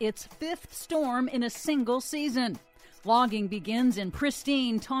Louisiana, its fifth storm in a single season. Logging begins in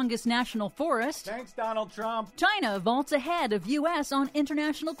pristine Tongass National Forest. Thanks, Donald Trump. China vaults ahead of U.S. on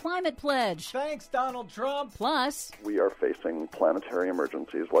international climate pledge. Thanks, Donald Trump. Plus, we are facing planetary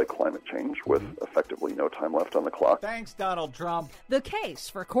emergencies like climate change with effectively no time left on the clock. Thanks, Donald Trump. The case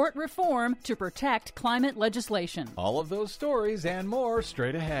for court reform to protect climate legislation. All of those stories and more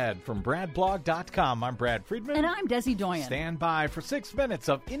straight ahead from BradBlog.com. I'm Brad Friedman. And I'm Desi Doyen. Stand by for 6 minutes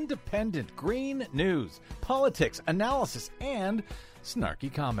of independent green news, politics, analysis, and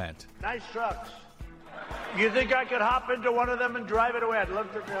snarky comment. Nice trucks. You think I could hop into one of them and drive it away? I'd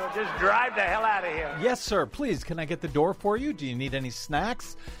love to just drive the hell out of here. Yes, sir. Please, can I get the door for you? Do you need any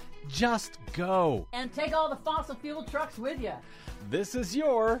snacks? Just go. And take all the fossil fuel trucks with you. This is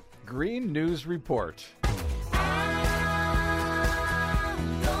your Green News Report.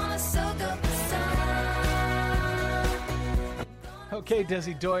 Okay,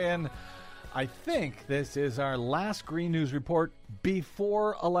 Desi Doyen, I think this is our last Green News Report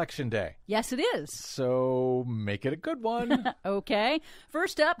before Election Day. Yes, it is. So make it a good one. Okay.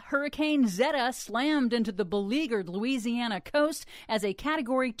 First up, Hurricane Zeta slammed into the beleaguered Louisiana coast as a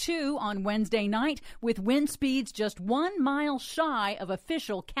Category 2 on Wednesday night, with wind speeds just 1 mile shy of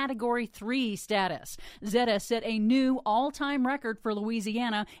official Category 3 status. Zeta set a new all-time record for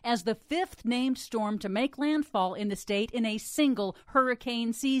Louisiana as the fifth named storm to make landfall in the state in a single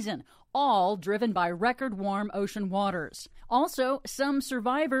hurricane season, all driven by record warm ocean waters. Also, some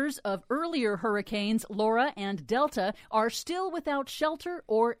survivors of earlier hurricanes Laura and Delta are still without shelter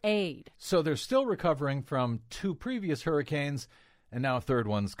or aid. So they're still recovering from 2 previous hurricanes, and now a third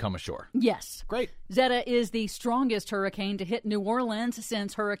one's come ashore. Yes. Great. Zeta is the strongest hurricane to hit New Orleans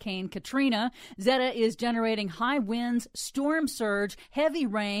since Hurricane Katrina. Zeta is generating high winds, storm surge, heavy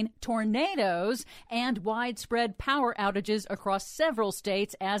rain, tornadoes, and widespread power outages across several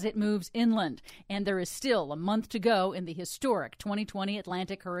states as it moves inland. And there is still a month to go in the historic 2020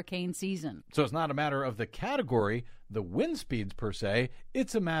 Atlantic hurricane season. So it's not a matter of the category, the wind speeds per se,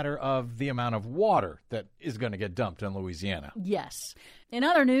 it's a matter of the amount of water that is going to get dumped in Louisiana. Yes. In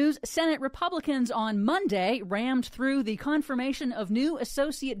other news, Senate Republicans on Monday rammed through the confirmation of new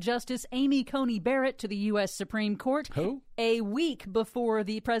Associate Justice Amy Coney Barrett to the U.S. Supreme Court. Who? A week before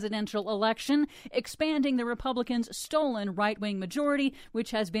the presidential election, expanding the Republicans' stolen right-wing majority,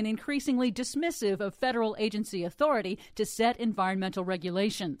 which has been increasingly dismissive of federal agency authority to set environmental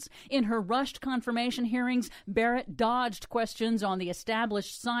regulations. In her rushed confirmation hearings, Barrett dodged questions on the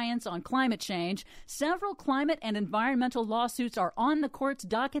established science on climate change. Several climate and environmental lawsuits are on the court's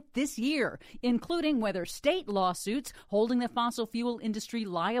docket this year, including whether state lawsuits holding the fossil fuel industry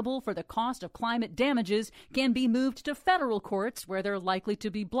liable for the cost of climate damages can be moved to federal courts where they're likely to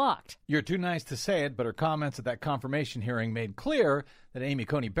be blocked. You're too nice to say it, but her comments at that confirmation hearing made clear that Amy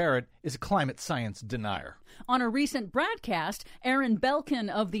Coney Barrett is a climate science denier. On a recent broadcast, Aaron Belkin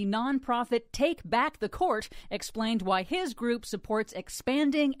of the nonprofit Take Back the Court explained why his group supports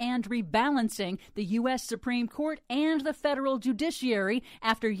expanding and rebalancing the U.S. Supreme Court and the federal judiciary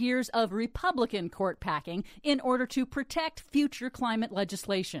after years of Republican court packing in order to protect future climate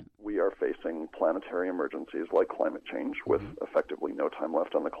legislation. We are facing planetary emergencies like climate change with effectively no time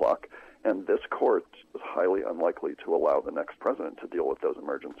left on the clock, and this court is highly unlikely to allow the next president to deal with those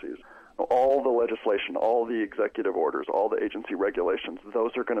emergencies. All the legislation, all the executive orders, all the agency regulations,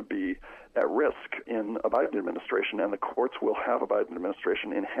 those are going to be at risk in a Biden administration, and the courts will have a Biden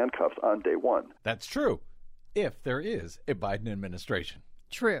administration in handcuffs on day one. That's true, if there is a Biden administration.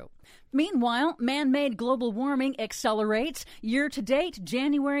 True. Meanwhile, man-made global warming accelerates. Year-to-date,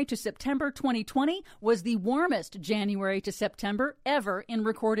 January to September 2020 was the warmest January to September ever in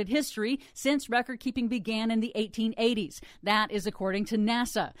recorded history since record-keeping began in the 1880s. That is according to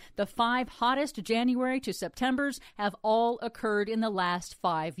NASA. The 5 hottest January to Septembers have all occurred in the last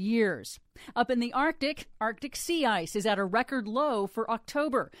 5 years. Up in the Arctic sea ice is at a record low for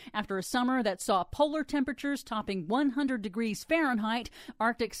October. After a summer that saw polar temperatures topping 100 degrees Fahrenheit,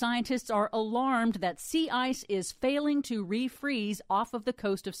 Arctic scientists are alarmed that sea ice is failing to refreeze off of the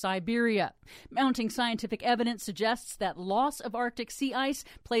coast of Siberia. Mounting scientific evidence suggests that loss of Arctic sea ice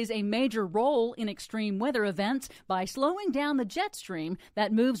plays a major role in extreme weather events by slowing down the jet stream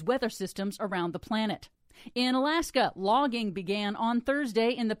that moves weather systems around the planet. In Alaska, logging began on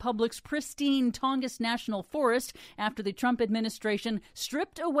Thursday in the public's pristine Tongass National Forest after the Trump administration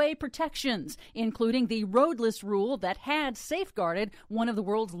stripped away protections, including the roadless rule that had safeguarded one of the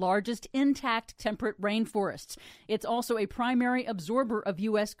world's largest intact temperate rainforests. It's also a primary absorber of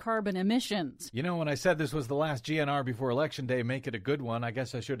U.S. carbon emissions. You know, when I said this was the last GNR before Election Day, make it a good one, I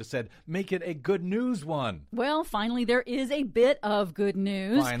guess I should have said, make it a good news one. Well, finally, there is a bit of good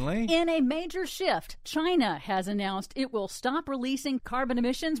news. Finally. In a major shift, China has announced it will stop releasing carbon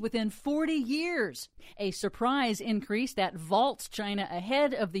emissions within 40 years. A surprise increase that vaults China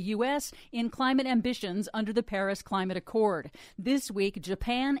ahead of the U.S. in climate ambitions under the Paris Climate Accord. This week,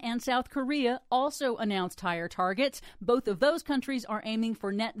 Japan and South Korea also announced higher targets. Both of those countries are aiming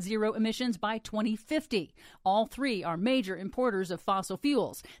for net zero emissions by 2050. All three are major importers of fossil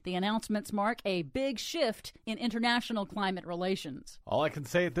fuels. The announcements mark a big shift in international climate relations. All I can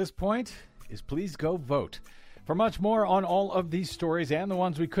say at this point is please go vote. For much more on all of these stories and the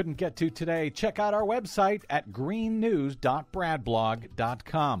ones we couldn't get to today, check out our website at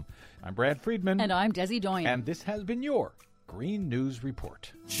greennews.bradblog.com. I'm Brad Friedman. And I'm Desi Doyen. And this has been your Green News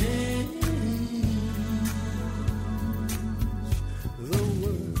Report.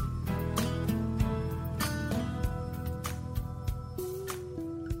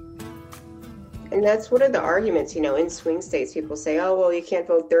 And that's one of the arguments, in swing states. People say, oh, well, you can't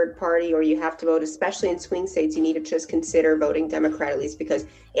vote third party, or you have to vote, especially in swing states, you need to just consider voting Democrat, at least because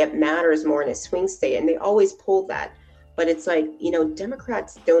it matters more in a swing state. And they always pull that. But it's like,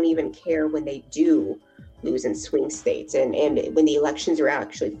 Democrats don't even care when they do lose in swing states and when the elections are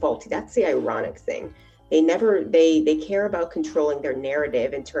actually faulty. That's the ironic thing. They care about controlling their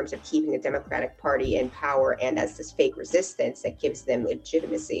narrative in terms of keeping the Democratic Party in power and as this fake resistance that gives them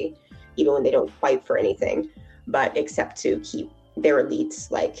legitimacy, even when they don't fight for anything, but except to keep their elites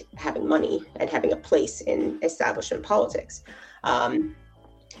like having money and having a place in establishment politics.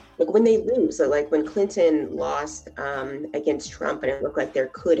 Like when they lose, like when Clinton lost against Trump, and it looked like there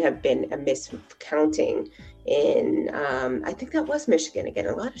could have been a miscounting in, I think that was Michigan again.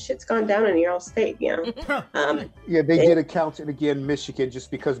 A lot of shit's gone down in your old state, Yeah, they did a count again, Michigan, just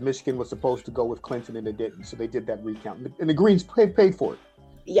because Michigan was supposed to go with Clinton and it didn't. So they did that recount. And the Greens paid for it.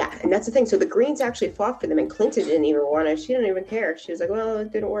 Yeah, and that's the thing. So the Greens actually fought for them, and Clinton didn't even want to. She didn't even care. She was like, well,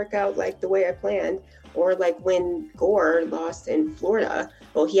 it didn't work out like the way I planned. Or like when Gore lost in Florida,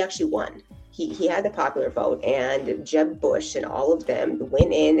 well, he actually won. He had the popular vote, and Jeb Bush and all of them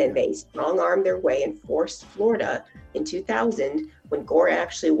went in and they strong-armed their way and forced Florida in 2000 when Gore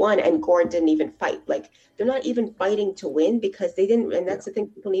actually won, and Gore didn't even fight. Like, they're not even fighting to win because they didn't, and that's the thing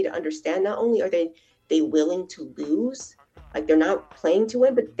people need to understand. Not only are they willing to lose, like they're not playing to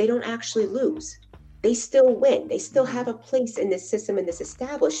win, but they don't actually lose. They still win. They still have a place in this system, in this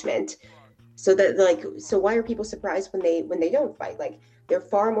establishment. So that, like, so why are people surprised when they don't fight? Like, they're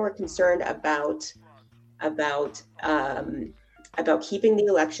far more concerned about keeping the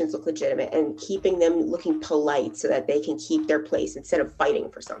elections look legitimate and keeping them looking polite so that they can keep their place instead of fighting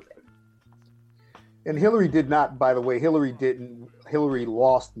for something. And Hillary did not, by the way, Hillary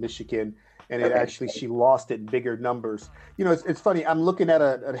lost Michigan. And she lost it in bigger numbers. It's funny. I'm looking at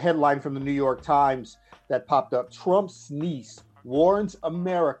a headline from the New York Times that popped up. Trump's niece warns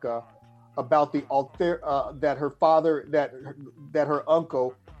America about that her father, that her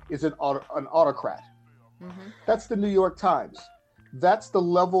uncle is an autocrat. Mm-hmm. That's the New York Times. That's the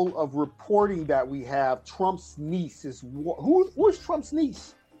level of reporting that we have. Trump's niece is who's Trump's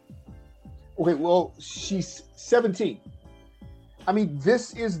niece? Okay, well, she's 17. I mean,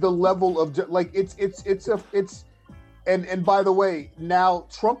 this is the level of and by the way, now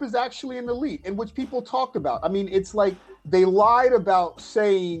Trump is actually in the lead, in which people talked about. I mean, it's like they lied about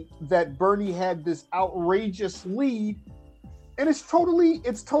saying that Bernie had this outrageous lead, and it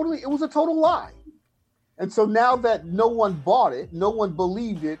was a total lie. And so now that no one bought it, no one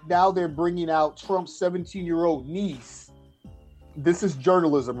believed it, now they're bringing out Trump's 17-year-old niece this is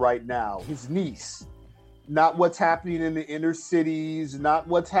journalism right now. His niece. Not what's happening in the inner cities, not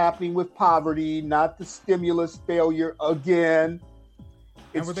what's happening with poverty, not the stimulus failure again.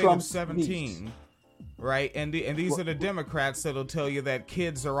 It's and Trump's 17, niece. Right? And these are the Democrats that'll tell you that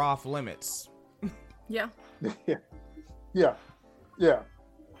kids are off limits. Yeah. Yeah.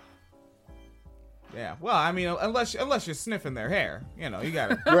 Well, I mean, unless you're sniffing their hair, you know, you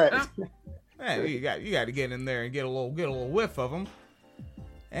gotta right. Yeah, you got to get in there and get a little whiff of them.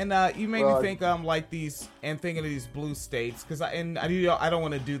 And you made me think like these and thinking of these blue states because I don't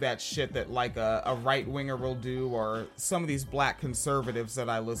want to do that shit that like a right winger will do or some of these black conservatives that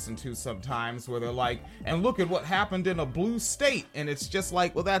I listen to sometimes where they're like, and look at what happened in a blue state, and it's just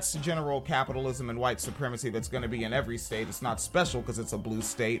like, well, that's general capitalism and white supremacy that's going to be in every state. It's not special because it's a blue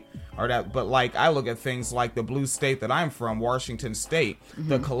state or that, but like I look at things like the blue state that I'm from, Washington State,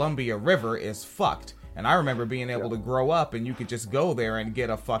 the Columbia River is fucked. And I remember being able to grow up and you could just go there and get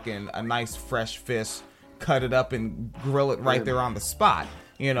a nice fresh fish, cut it up and grill it right there on the spot,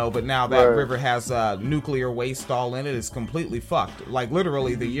 you know, but now that river has nuclear waste all in it. It's completely fucked. Like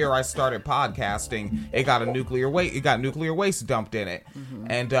literally the year I started podcasting, it got nuclear waste dumped in it.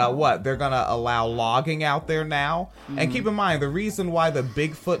 And they're going to allow logging out there now. And keep in mind, the reason why the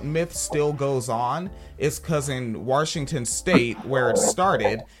Bigfoot myth still goes on is because in Washington State, where it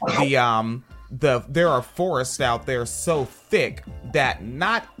started, there are forests out there so thick that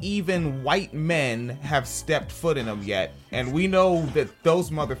not even white men have stepped foot in them yet. And we know that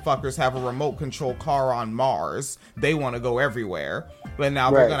those motherfuckers have a remote control car on Mars. They want to go everywhere. But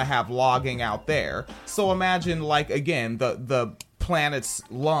now they're going to have logging out there. So imagine, like, again, the planet's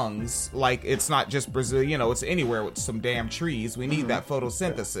lungs, like it's not just Brazil, you know, it's anywhere with some damn trees. We need that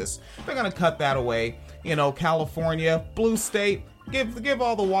photosynthesis. They're going to cut that away. You know, California, blue state, give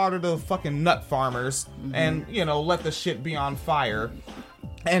all the water to the fucking nut farmers and, you know, let the shit be on fire.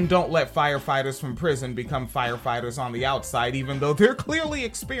 And don't let firefighters from prison become firefighters on the outside, even though they're clearly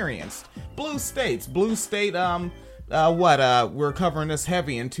experienced. Blue state, we're covering this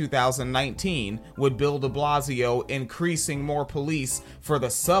heavy in 2019 with Bill de Blasio increasing more police for the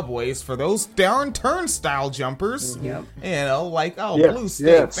subways for those darn turnstile jumpers. You know, like, blue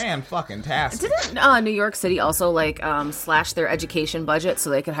state, fan-fucking-tastic. Didn't New York City also, like, slash their education budget so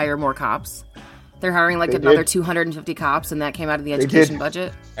they could hire more cops? They're hiring, like, another 250 cops, and that came out of the education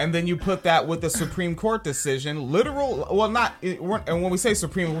budget. And then you put that with the Supreme Court decision, and when we say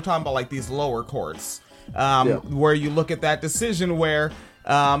Supreme, we're talking about, like, these lower courts. Where you look at that decision where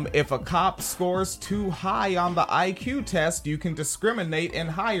if a cop scores too high on the IQ test, you can discriminate in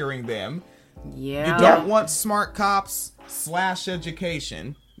hiring them. You don't want smart cops /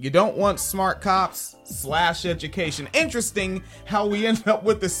 education. You don't want smart cops / education. Interesting how we end up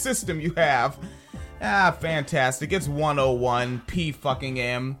with the system you have. Fantastic. It's 101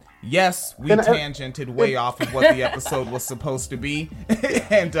 P-fucking-M. Yes, we tangented way off of what the episode was supposed to be.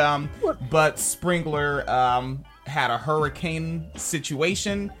 And but Sprengeler had a hurricane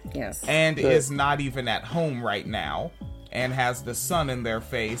situation. Yes. And is not even at home right now and has the sun in their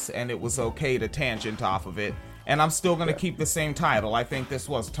face, and it was okay to tangent off of it. And I'm still going to keep the same title. I think this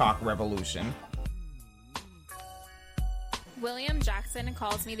was Talk Revolution. William Jackson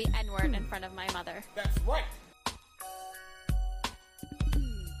calls me the N-word in front of my mother. That's right.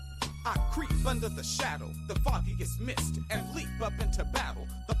 I creep under the shadow, the foggiest mist, and leap up into battle.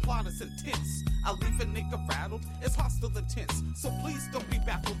 The plot is intense. I leave a nigga rattled. It's hostile intense. So please don't be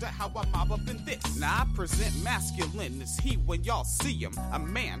baffled at how I mob up in this. Now I present masculine as he when y'all see him. A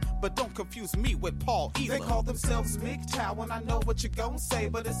man, but don't confuse me with Paul either. They call themselves MGTOW, and I know what you're gonna say,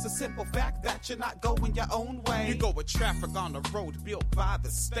 but it's a simple fact that you're not going your own way. You go with traffic on the road built by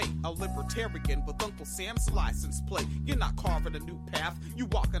the state. A libertarian with Uncle Sam's license plate. You're not carving a new path. You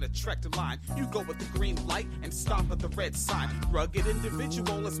walk on a track to line. You go with the green light and stop at the red sign. Rugged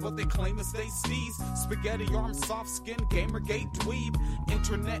individual is what they claim as they steez. Spaghetti arm, soft skin, gamergate dweeb.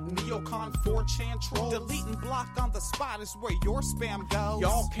 Internet neocon, 4chan troll. Deleting block on the spot is where your spam goes.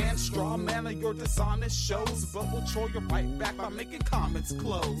 Y'all can't straw man your dishonest shows, but we'll troll you right back by making comments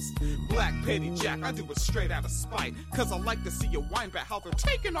closed. Black Petty Jack, I do it straight out of spite, cause I like to see you whine about how they're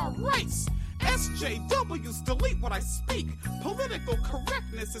taking our rights. SJWs delete what I speak. Political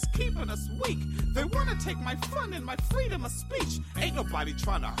correctness is keeping us weak. They want to take my fun and my freedom of speech. Ain't nobody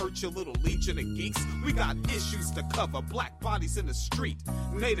trying to hurt your little legion of geeks. We got issues to cover, black bodies in the street.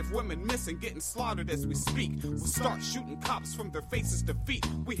 Native women missing, getting slaughtered as we speak. We'll start shooting cops from their faces to feet.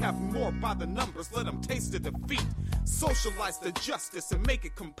 We have more by the numbers, let them taste the defeat. Socialize the justice and make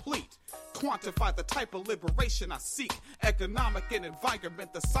it complete. quantify the type of liberation I seek. Economic and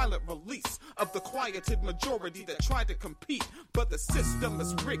environment, the silent release of the quieted majority that try to compete. But the system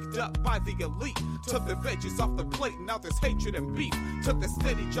is rigged up by the elite. Took the veggies off the plate, now there's hatred and beef. Took the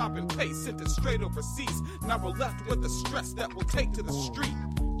steady job and pay, sent it straight overseas. Now we're left with the stress that we'll take to the street.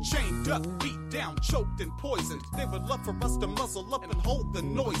 Chained up, beat down, choked and poisoned. They would love for us to muzzle up and hold the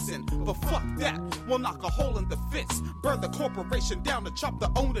noise in. But fuck that, we'll knock a hole in the fence. Burn the corporation down and chop the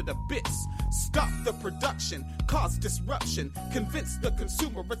owner to bits. Stop the production, cause disruption. Convince the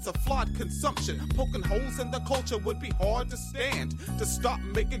consumer it's a flawed consumption. Poking holes in the culture would be hard to stand. To stop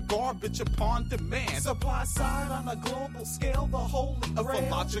making garbage upon demand. Supply side on a global scale, the holy grail of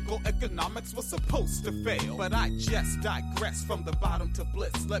illogical economics was supposed to fail. But I just digress from the bottom to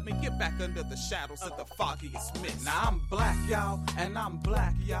bliss. Let me get back under the shadows of the foggiest mist. Now I'm black, y'all, and I'm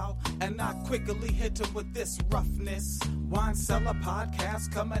black, y'all, and I quickly hit 'em with this roughness. Wine Cellar Podcast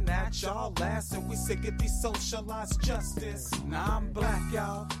coming at y'all last, and we sick of these socialized justice. Now I'm black,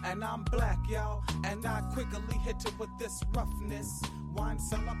 y'all, and I'm black, y'all, and I quickly hit 'em with this roughness. Wine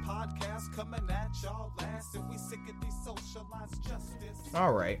Cellar Podcast coming at y'all last, and we sick of these socialized justice.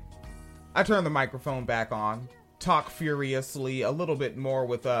 All right, I turn the microphone back on. Talk furiously a little bit more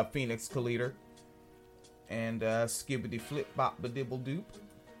with Phoenix Kaliter and skibbity flip bop ba dibble doop.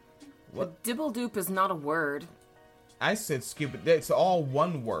 What? Dibble doop is not a word. I said skibbity. It's all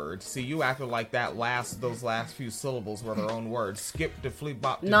one word. See, you acted like those last few syllables were their own words. Skip the flip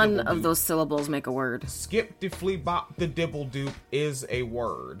bop. None of those syllables make a word. Skip the flip bop the dibble doop is a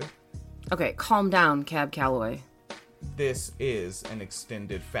word. Okay, calm down, Cab Calloway. This is an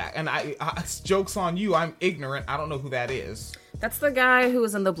extended fact. And I joke's on you, I'm ignorant. I don't know who that is. That's the guy who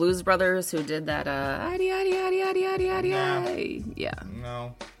was in the Blues Brothers who did that, Yeah.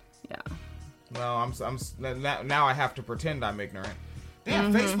 No. Yeah. No, now I have to pretend I'm ignorant.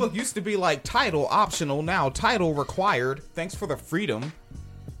 Damn, Facebook used to be like title optional, now title required. Thanks for the freedom.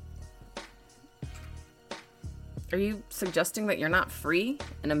 Are you suggesting that you're not free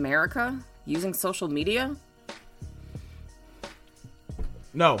in America using social media?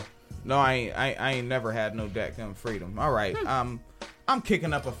 No, I ain't never had no dadgum freedom. All right, I'm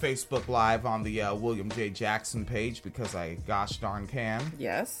kicking up a Facebook Live on the William J. Jackson page because I gosh darn can.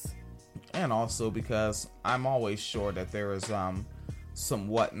 Yes. And also because I'm always sure that there is some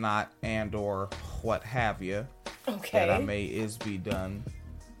whatnot and or what have you that I may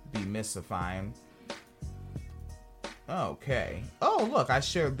be mystifying. Okay. Oh, look, I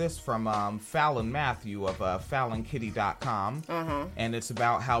shared this from Fallon Matthew of FallonKitty.com. And it's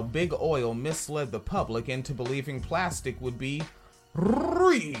about how Big Oil misled the public into believing plastic would be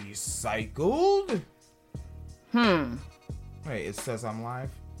recycled. Wait, it says I'm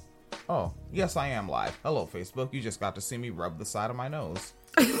live? Oh, yes, I am live. Hello, Facebook. You just got to see me rub the side of my nose.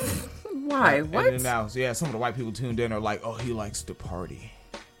 Why? What? And now, yeah, some of the white people tuned in are like, oh, he likes to party.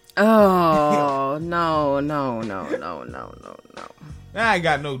 Oh, no. I ain't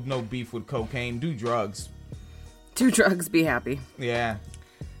got no beef with cocaine. Do drugs. Do drugs, be happy. Yeah.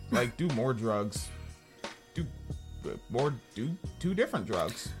 Like, do more drugs. Do two different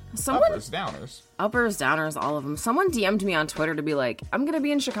drugs. Uppers, downers. Uppers, downers, all of them. Someone DM'd me on Twitter to be like, I'm going to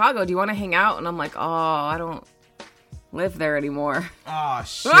be in Chicago. Do you want to hang out? And I'm like, oh, I don't live there anymore. Oh,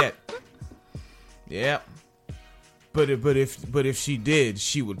 shit. Yep. But if she did,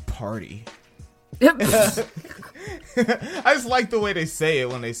 she would party. I just like the way they say it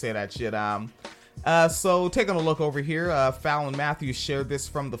when they say that shit. So taking a look over here, Fallon Matthews shared this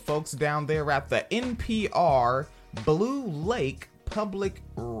from the folks down there at the NPR Blue Lake Public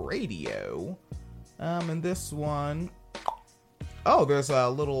Radio. And this one, there's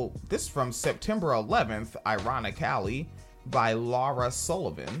this from September 11th, ironically, by Laura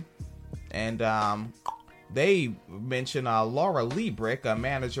Sullivan. And they mention Laura Liebrick, a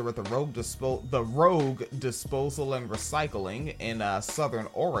manager at the Rogue Disposal and Recycling in Southern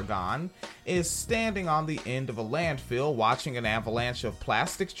Oregon, is standing on the end of a landfill watching an avalanche of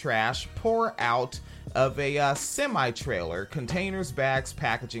plastic trash pour out of a semi-trailer. Containers, bags,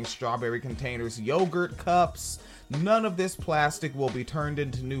 packaging, strawberry containers, yogurt cups. None of this plastic will be turned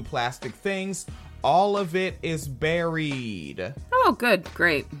into new plastic things. All of it is buried. Oh, good.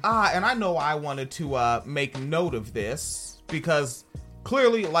 Great. And I know I wanted to make note of this because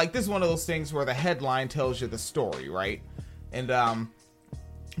clearly, like, this is one of those things where the headline tells you the story, right? And,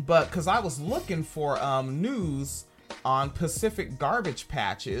 but because I was looking for news on Pacific garbage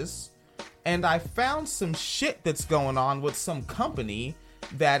patches, and I found some shit that's going on with some company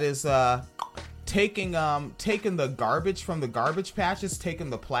that is, taking the garbage from the garbage patches, taking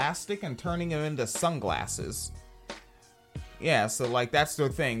the plastic and turning them into sunglasses. Yeah, so like that's their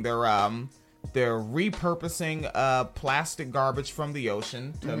thing. They're repurposing plastic garbage from the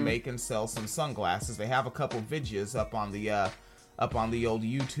ocean to make and sell some sunglasses. They have a couple videos up on the old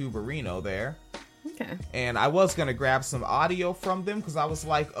YouTube arena there. Okay. And I was gonna grab some audio from them because I was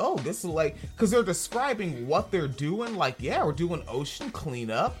like, oh, this is like, because they're describing what they're doing. Like, yeah, we're doing ocean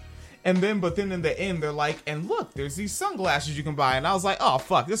cleanup. And then, but then in the end, they're like, and look, there's these sunglasses you can buy. And I was like, oh,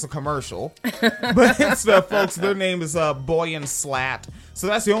 fuck, this is a commercial. But it's folks, their name is Boy and Slat. So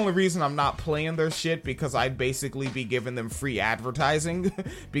that's the only reason I'm not playing their shit, because I'd basically be giving them free advertising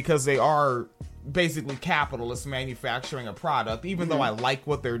because they are basically capitalists manufacturing a product. Even though I like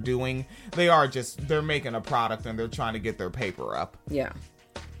what they're doing, they're making a product and they're trying to get their paper up. Yeah.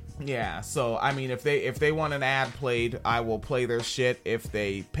 Yeah, so I mean, if they want an ad played, I will play their shit if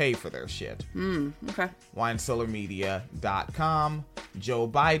they pay for their shit. Okay. WineCellarMedia.com. Joe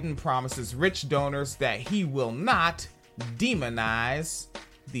Biden promises rich donors that he will not demonize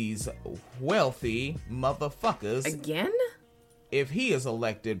these wealthy motherfuckers again if he is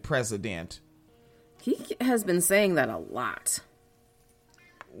elected president. He has been saying that a lot.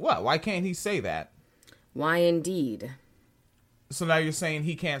 What? Why can't he say that? Why indeed? So now you're saying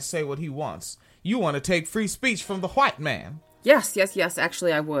he can't say what he wants. You want to take free speech from the white man. Yes.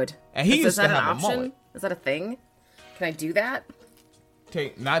 Actually, I would. And he used to have an a option? mullet. Is that a thing? Can I do that?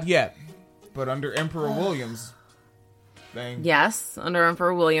 Not yet, but under Emperor William's thing. Yes, under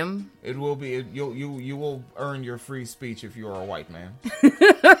Emperor William. It will be. You will earn your free speech if you are a white man.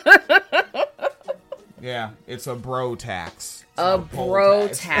 Yeah, it's a bro tax. A bro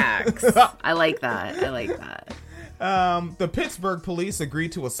tax. I like that. The Pittsburgh police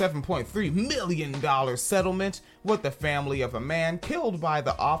agreed to a $7.3 million settlement with the family of a man killed by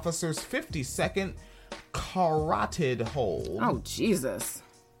the officer's 52nd carotid hold. Oh, Jesus.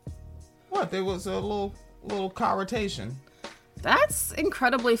 What? There was a little carrotation. That's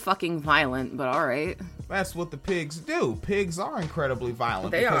incredibly fucking violent, but all right. That's what the pigs do. Pigs are incredibly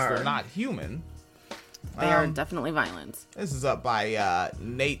violent They're not human. They are definitely violent. This is up by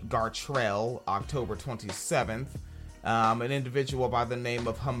Nate Gartrell, October 27th. An individual by the name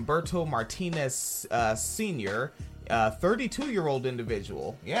of Humberto Martinez Sr., 32-year-old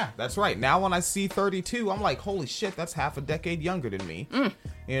individual. Yeah, that's right. Now when I see 32, I'm like, holy shit, that's half a decade younger than me.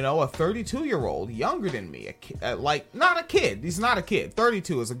 You know, a 32-year-old younger than me. Not a kid. He's not a kid.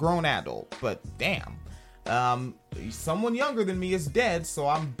 32 is a grown adult, but damn. Someone younger than me is dead, so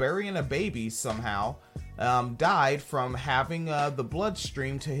I'm burying a baby somehow. Died from having the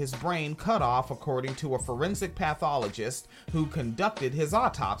bloodstream to his brain cut off, according to a forensic pathologist who conducted his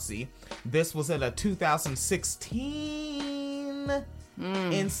autopsy. This was at a 2016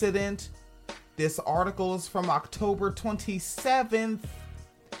 incident. This article is from October 27th.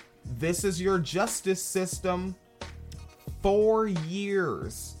 This is your justice system. 4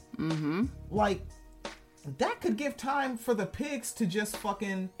 years. Like, that could give time for the pigs to just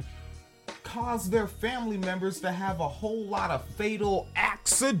fucking cause their family members to have a whole lot of fatal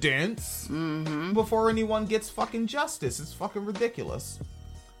accidents before anyone gets fucking justice. It's fucking ridiculous.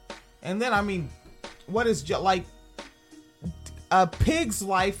 And then, I mean, what is like a pig's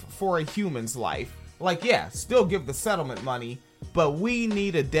life for a human's life? Like, yeah, still give the settlement money, but we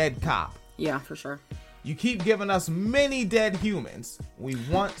need a dead cop. Yeah, for sure. You keep giving us many dead humans. We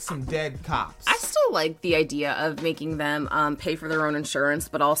want some dead cops. I still like the idea of making them pay for their own insurance,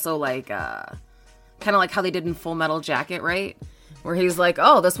 but also like kind of like how they did in Full Metal Jacket, right? Where he's like,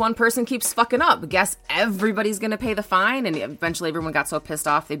 oh, this one person keeps fucking up. Guess everybody's going to pay the fine. And eventually everyone got so pissed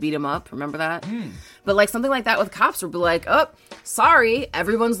off, they beat him up. Remember that? But like something like that with cops would be like, oh, sorry,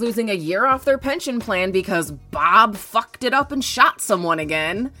 everyone's losing a year off their pension plan because Bob fucked it up and shot someone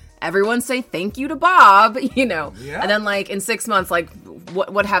again. Everyone say thank you to Bob, you know. Yeah. And then like in 6 months, like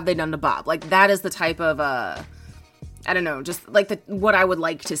what have they done to Bob? Like that is the type of I don't know, just like what I would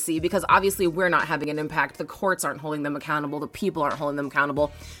like to see, because obviously we're not having an impact. The courts aren't holding them accountable. The people aren't holding them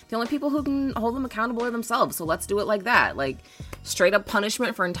accountable. The only people who can hold them accountable are themselves. So let's do it like that. Like straight up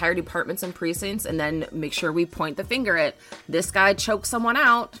punishment for entire departments and precincts, and then make sure we point the finger at this guy choked someone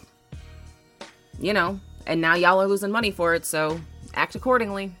out, you know, and now y'all are losing money for it. So act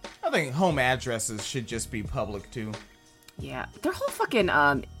accordingly. I think home addresses should just be public too. Yeah, their whole fucking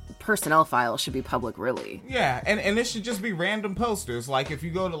personnel file should be public, really. Yeah, and it should just be random posters. Like if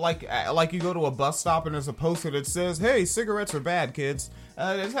you go to like you go to a bus stop and there's a poster that says, "Hey, cigarettes are bad, kids."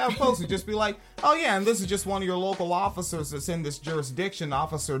 Just have a poster, just be like, "Oh yeah, and this is just one of your local officers that's in this jurisdiction,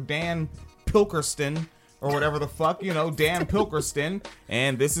 Officer Dan Pilkerston." Or whatever the fuck, you know, Dan Pilkerston,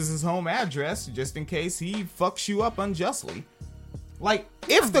 and this is his home address, just in case he fucks you up unjustly. Like,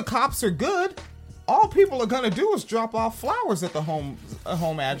 if the cops are good, all people are gonna do is drop off flowers at the home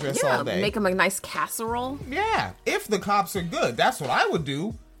address all day. Make them a nice casserole. Yeah, if the cops are good, that's what I would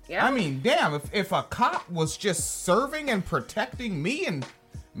do. Yeah. I mean, damn, if a cop was just serving and protecting me and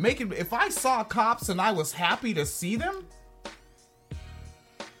if I saw cops and I was happy to see them,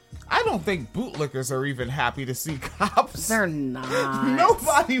 I don't think bootlickers are even happy to see cops. They're not.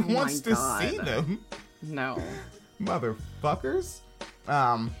 Nobody wants to see them. No. Motherfuckers.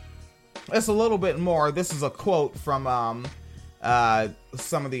 It's a little bit more. This is a quote from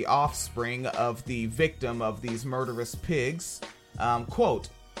some of the offspring of the victim of these murderous pigs. Quote,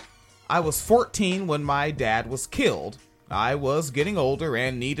 I was 14 when my dad was killed. I was getting older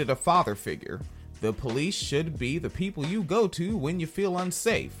and needed a father figure. The police should be the people you go to when you feel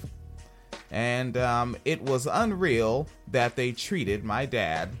unsafe. And it was unreal that they treated my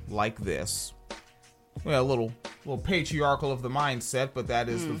dad like this. Well, a little patriarchal of the mindset, but that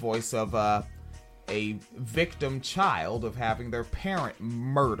is the voice of a victim child of having their parent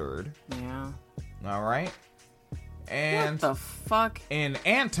murdered. Yeah. All right. And what the fuck? In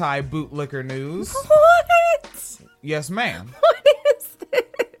anti-bootlicker news. What? Yes, ma'am. What is this?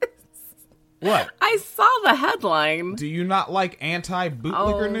 What? I saw the headline. Do you not like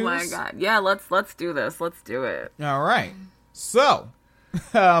anti-bootlicker news? Oh my god. Yeah, let's do this. Let's do it. All right. So,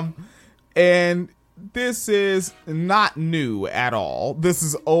 and this is not new at all. This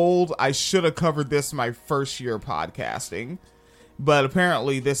is old. I should have covered this my first year podcasting, but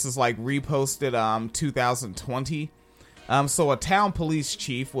apparently this is like reposted 2020. So a town police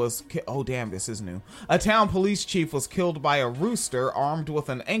chief was this is new. A town police chief was killed by a rooster armed with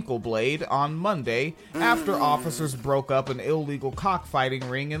an ankle blade on Monday after officers broke up an illegal cockfighting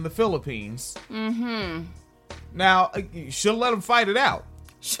ring in the Philippines. Mm-hmm. Now, you should let them fight it out.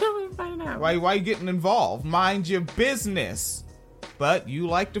 Why you getting involved? Mind your business. But you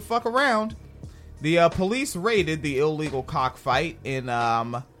like to fuck around. The police raided the illegal cockfight in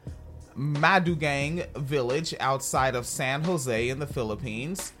Madugang village outside of San Jose in the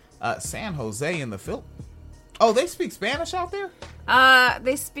Philippines. San Jose in the Oh, they speak Spanish out there?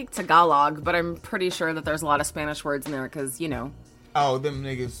 They speak Tagalog, but I'm pretty sure that there's a lot of Spanish words in there because, you know. Oh, them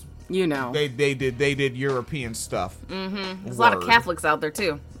niggas. You know. They did European stuff. Mm-hmm. There's a lot of Catholics out there,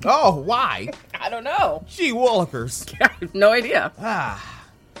 too. Oh, why? I don't know. Gee willikers. I have no idea.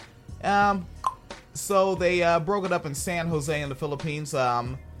 So they broke it up in San Jose in the Philippines.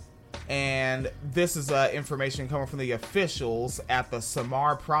 And this is information coming from the officials at the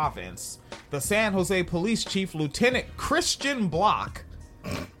Samar province. The San Jose police chief, Lieutenant Christian Block.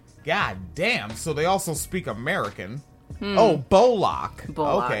 God damn. So they also speak American. Oh, Bollock.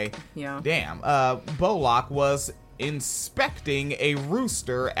 Okay. Yeah. Damn. Bollock was inspecting a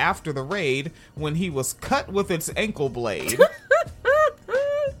rooster after the raid when he was cut with its ankle blade.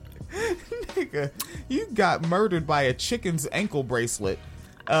 Nigga, you got murdered by a chicken's ankle bracelet.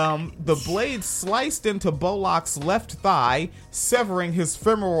 The blade sliced into Bollock's left thigh, severing his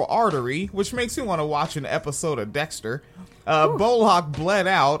femoral artery, which makes you want to watch an episode of Dexter. Bollock bled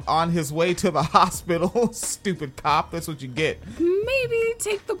out on his way to the hospital. Stupid cop, that's what you get. Maybe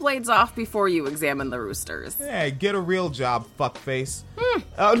take the blades off before you examine the roosters. Hey, get a real job, fuckface.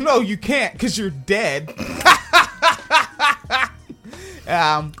 No, you can't, because you're dead.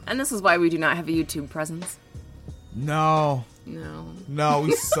 And this is why we do not have a YouTube presence. No,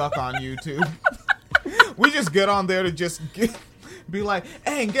 we suck on YouTube. We just get on there to be like,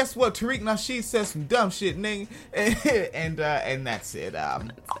 hey, and guess what? Tariq Nasheed says some dumb shit, nigga. and that's it. That's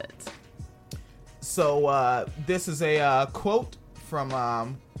it. So this is a quote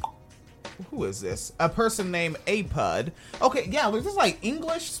from who is this? A person named Apud. Okay, yeah, was this like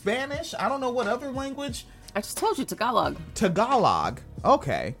English, Spanish? I don't know what other language. I just told you Tagalog. Tagalog.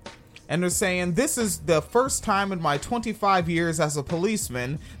 Okay. And they're saying, this is the first time in my 25 years as a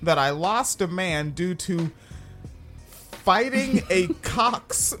policeman that I lost a man due to fighting a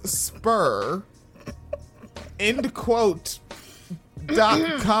cock's spur. End quote.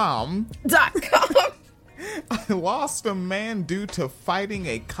 .com. I lost a man due to fighting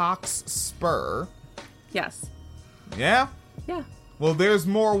a cock's spur. Yes. Yeah? Yeah. Well, there's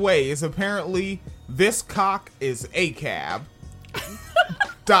more ways. Apparently, this cock is ACAB.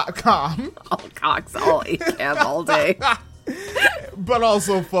 .com. All cocks, all ACAB all day. But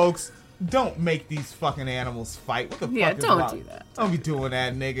also, folks, don't make these fucking animals fight. What the fuck is don't wrong? do that. Don't be doing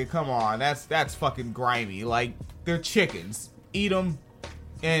that, nigga. Come on. That's fucking grimy. Like, they're chickens. Eat them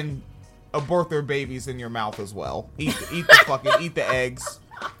and abort their babies in your mouth as well. Eat the eggs.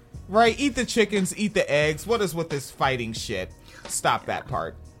 Right? Eat the chickens, eat the eggs. What is with this fighting shit? Stop that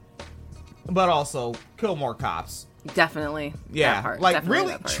part. But also, kill more cops. Definitely. Yeah. That part. Like,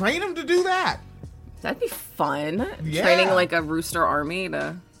 Definitely really? Train them to do that? That'd be fun. Yeah. Training like a rooster army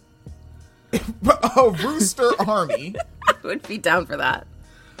to... A rooster army. I would be down for that.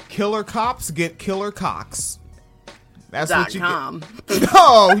 Killer cops get killer cocks. That's what you .com. get.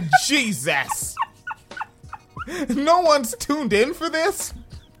 Oh, Jesus. No one's tuned in for this?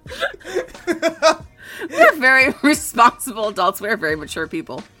 We're very responsible adults. We're very mature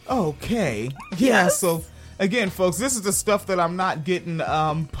people. Okay. Yeah, so... Again, folks, this is the stuff that I'm not getting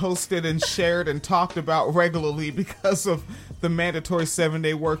posted and shared and talked about regularly because of the mandatory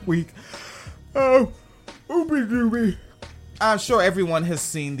 7-day work week. Oh, ooby-dooby. I'm sure everyone has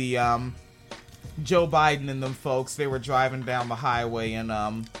seen the Joe Biden and them folks. They were driving down the highway and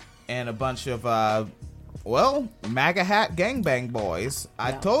a bunch of MAGA hat gangbang boys.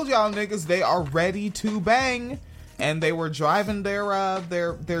 I told y'all niggas they are ready to bang. And they were driving their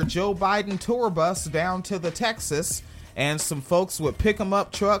Joe Biden tour bus down to the Texas, and some folks with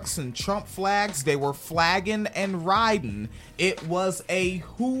pick-em-up trucks and Trump flags. They were flagging and riding. It was a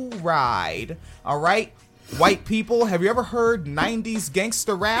who ride. All right, white people, have you ever heard 90s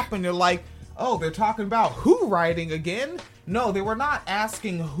gangster rap? And you're like, oh, they're talking about who riding again? No, they were not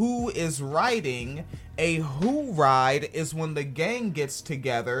asking who is riding. A who ride is when the gang gets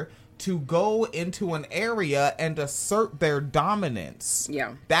together to go into an area and assert their dominance.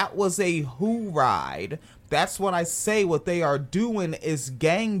 Yeah. That was a who ride. That's what I say. What they are doing is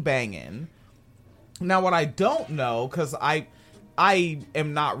gang banging. Now, what I don't know, because I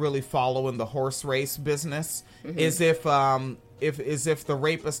am not really following the horse race business, is if the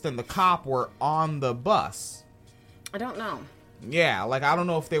rapist and the cop were on the bus. I don't know. Yeah, like, I don't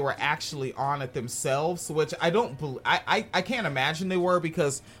know if they were actually on it themselves, which I don't believe. I can't imagine they were,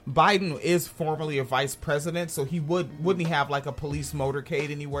 because Biden is formerly a vice president, so wouldn't he have like a police motorcade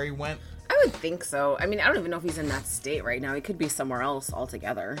anywhere he went? I would think so. I mean, I don't even know if he's in that state right now. He could be somewhere else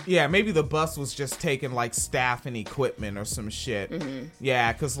altogether. Yeah, maybe the bus was just taking like staff and equipment or some shit.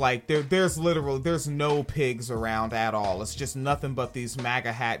 Yeah, because like there's no pigs around at all. It's just nothing but these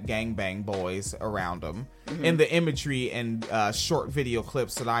MAGA hat gangbang boys around them in the imagery and short video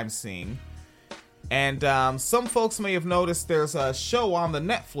clips that I'm seeing. And some folks may have noticed there's a show on the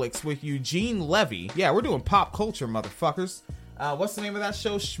Netflix with Eugene Levy. Yeah, we're doing pop culture, motherfuckers. What's the name of that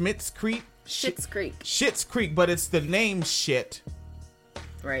show? Schitt's Creek? Schitt's Creek. Schitt's Creek, but it's the name shit.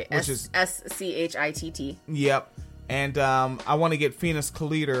 Right. Which is SCHITT. Yep. And I want to get Phoenix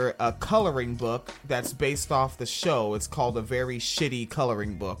Kaliter a coloring book that's based off the show. It's called A Very Shitty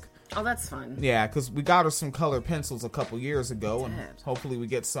Coloring Book. Oh, that's fun. Yeah, because we got her some colored pencils a couple years ago, and hopefully we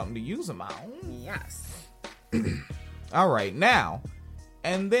get something to use them on. Yes. All right, now...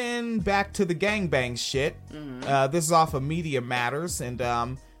 And then back to the gangbang shit. This is off of Media Matters, and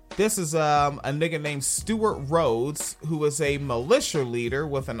this is a nigga named Stuart Rhodes, who is a militia leader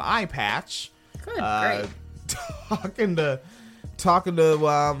with an eye patch. Good, great. Talking to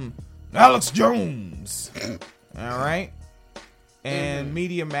Alex Jones. All right. And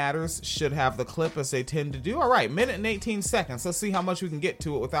Media Matters should have the clip, as they tend to do. All right, minute and 18 seconds. Let's see how much we can get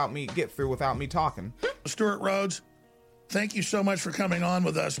through without me talking. Stuart Rhodes, thank you so much for coming on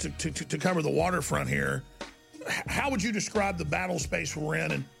with us to cover the waterfront here. How would you describe the battle space we're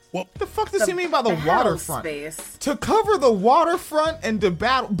in, and what the fuck does he mean by the waterfront? Space. To cover the waterfront and to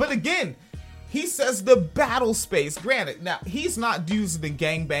battle, but again, he says the battle space. Granted, now he's not using the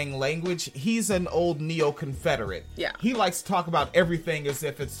gangbang language. He's an old neo-Confederate. Yeah, he likes to talk about everything as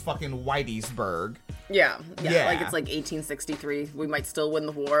if it's fucking Whiteysburg. Yeah, like it's like 1863. We might still win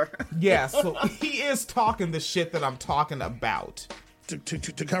the war. Yeah, so he is talking the shit that I'm talking about.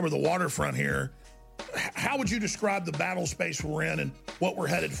 To cover the waterfront here, how would you describe the battle space we're in and what we're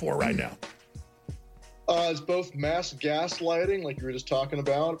headed for right now? It's both mass gaslighting, like you were just talking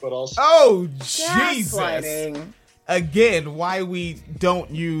about, but also... Oh, Jesus! Again, why we don't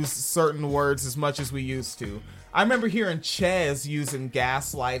use certain words as much as we used to. I remember hearing Ches using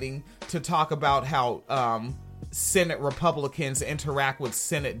gaslighting to talk about how Senate Republicans interact with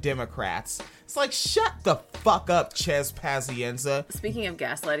Senate Democrats. It's like, shut the fuck up, Ches Pazienza. Speaking of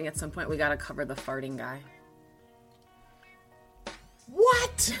gaslighting, at some point we gotta cover the farting guy.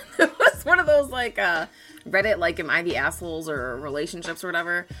 What? It was one of those, like, Reddit, like, am I the assholes or relationships or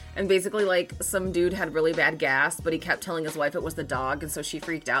whatever? And basically, like, some dude had really bad gas, but he kept telling his wife it was the dog, and so she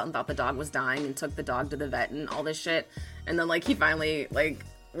freaked out and thought the dog was dying and took the dog to the vet and all this shit. And then, like, he finally, like,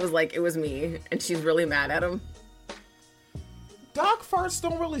 was like, it was me, and she's really mad at him. Dog farts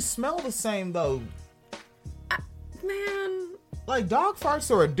don't really smell the same, though. Man. Like, dog farts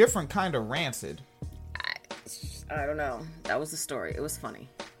are a different kind of rancid. I don't know. That was the story. It was funny.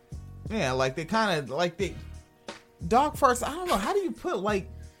 Yeah, like they kind of, like they, dog farts, I don't know, how do you put, like,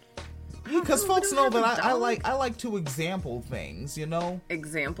 Because folks know that I like to example things, you know?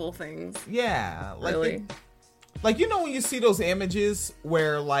 Example things? Yeah. Like really? Like, you know when you see those images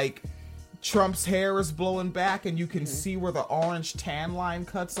where, like, Trump's hair is blowing back and you can see where the orange tan line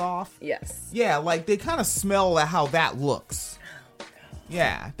cuts off? Yes. Yeah, like, they kind of smell how that looks.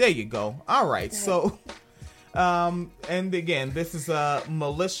 Yeah, there you go. All right, so... and again, this is a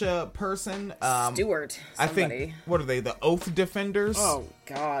militia person. Stewart, somebody. I think, what are they, the Oath Defenders? Oh,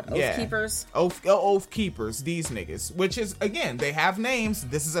 God. Oath Keepers? Oath Keepers, these niggas. Which is, again, they have names.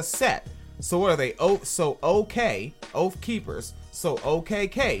 This is a set. So what are they? Oath Keepers. So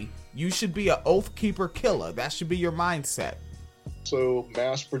OKK, you should be a Oath Keeper killer. That should be your mindset. So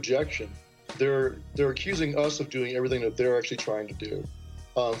mass projection. They're accusing us of doing everything that they're actually trying to do.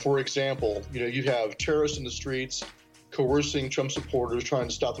 For example, you have terrorists in the streets coercing Trump supporters, trying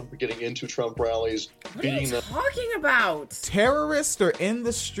to stop them from getting into Trump rallies. What are you talking about? Terrorists are in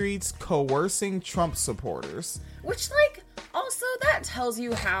the streets coercing Trump supporters. Which, like, also that tells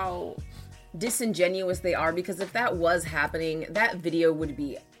you how disingenuous they are, because if that was happening, that video would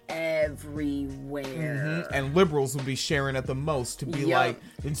be everywhere. Mm-hmm. And liberals would be sharing it the most to be like,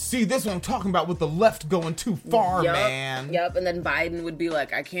 and see, this is what I'm talking about with the left going too far, man. Yep, and then Biden would be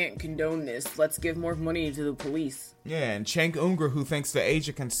like, I can't condone this. Let's give more money to the police. Yeah, and Cenk Unger, who thinks the age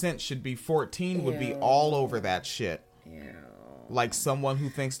of consent should be 14, would be all over that shit. Yeah. Like someone who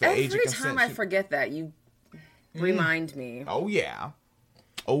thinks the age of consent Every time I forget that, you remind me. Oh, yeah.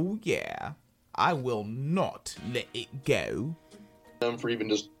 Oh, yeah. I will not let it go. Them for even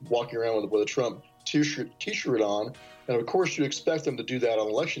just walking around with a Trump t-shirt on, and of course you expect them to do that on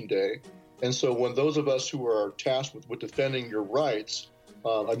election day. And so when those of us who are tasked with defending your rights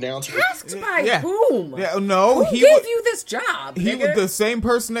announce tasked by whom? Yeah, no, who gave you this job? He nigga? was the same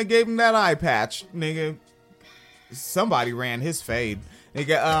person that gave him that eye patch, nigga. Somebody ran his fade,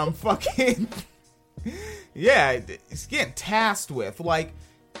 nigga. Fucking yeah, it's getting tasked with like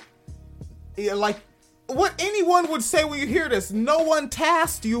what anyone would say when you hear this. No one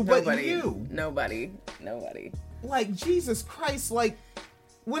tasked you but you. Nobody. Like, Jesus Christ, like,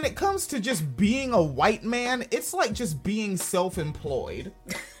 when it comes to just being a white man, it's like just being self-employed.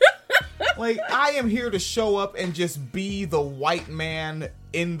 Like, I am here to show up and just be the white man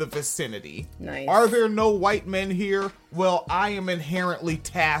in the vicinity. Nice. Are there no white men here? Well, I am inherently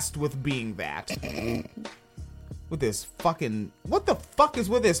tasked with being that. With this fucking... What the fuck is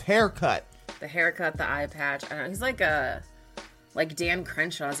with his haircut? The haircut, the eye patch. I don't know. He's like Dan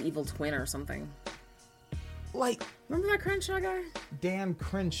Crenshaw's evil twin or something. Like, remember that Crenshaw guy? Dan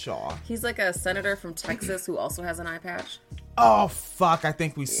Crenshaw. He's like a senator from Texas who also has an eye patch. Oh, fuck. I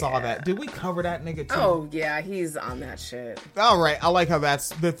think we saw that. Did we cover that nigga too? Oh, yeah. He's on that shit. All right. I like how that's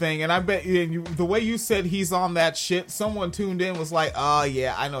the thing. And I bet the way you said he's on that shit, someone tuned in was like, oh,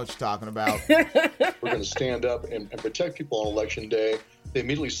 yeah, I know what you're talking about. We're going to stand up and protect people on election day. They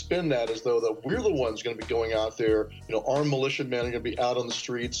immediately spin that as though that we're the ones going to be going out there. Armed militiamen are going to be out on the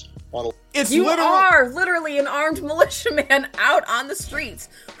streets. You are literally an armed militiaman out on the streets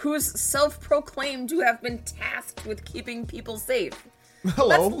who's self-proclaimed to have been tasked with keeping people safe.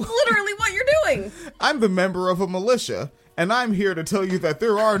 Hello. That's literally what you're doing. I'm the member of a militia, and I'm here to tell you that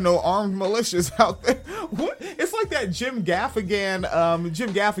there are no armed militias out there. What? It's like that Jim Gaffigan.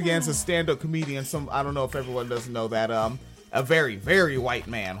 Jim Gaffigan's a stand-up comedian. I don't know if everyone doesn't know that. A very, very white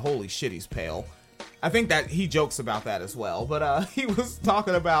man. Holy shit, he's pale. I think that he jokes about that as well. But he was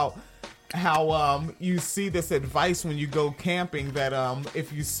talking about how you see this advice when you go camping that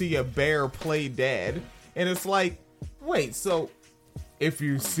if you see a bear, play dead. And it's like, wait, so if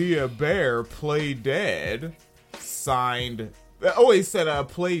you see a bear, play dead, signed... Oh, he said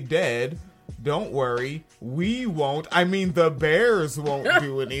play dead. Don't worry, we won't. I mean, the bears won't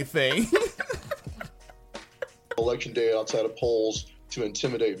do anything. Election day outside of polls to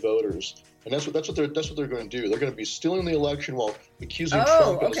intimidate voters, and that's what they're going to do. They're going to be stealing the election while accusing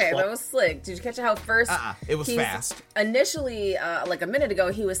Trump. Okay, that was slick. Did you catch how first? It was fast. Initially, like a minute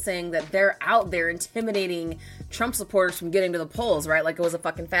ago, he was saying that they're out there intimidating Trump supporters from getting to the polls, right? Like it was a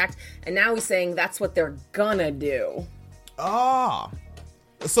fucking fact. And now he's saying that's what they're gonna do.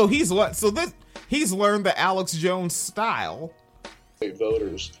 So he's learned the Alex Jones style.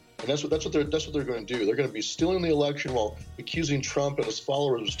 Voters. And that's what they're going to do. They're going to be stealing the election while accusing Trump and his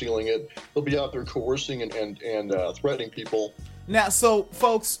followers of stealing it. They'll be out there coercing and threatening people. Now, so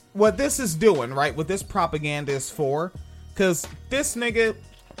folks, what this is doing, right? What this propaganda is for, because this nigga,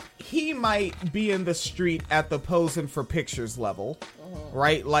 he might be in the street at the posing for pictures level,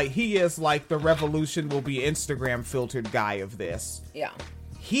 right? Like he is like the revolution will be Instagram filtered guy of this. Yeah.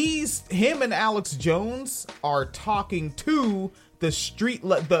 Him and Alex Jones are talking to the street,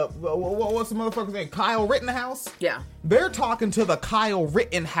 what's the motherfucker's name? Kyle Rittenhouse? Yeah. They're talking to the Kyle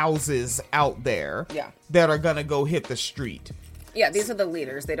Rittenhouses out there. Yeah. That are gonna go hit the street. Yeah, these are the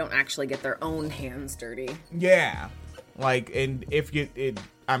leaders. They don't actually get their own hands dirty. Yeah. Like, and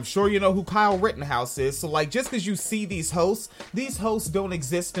I'm sure you know who Kyle Rittenhouse is. So, like, just because you see these hosts don't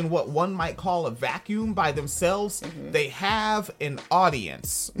exist in what one might call a vacuum by themselves. Mm-hmm. They have an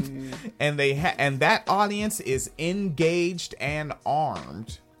audience, and and that audience is engaged and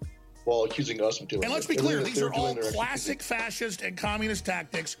armed. While accusing us of doing it. And let's be clear, these are all classic fascist and communist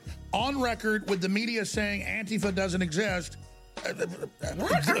tactics on record with the media saying Antifa doesn't exist.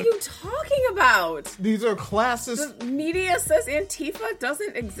 What are you talking about? These are classes. The media says Antifa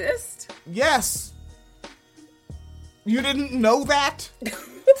doesn't exist? Yes. You didn't know that?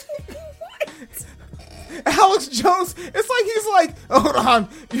 Alex Jones, it's like he's like, hold on,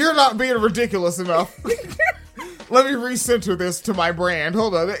 you're not being ridiculous enough. Let me recenter this to my brand.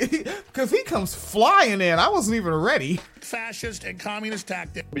 Hold on. Because he comes flying in. I wasn't even ready. Fascist and communist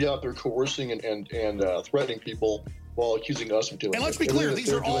tactics. Be out there coercing and threatening people while accusing us of doing it. And let's be clear,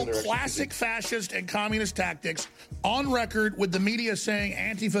 these are all classic fascist and communist tactics on record with the media saying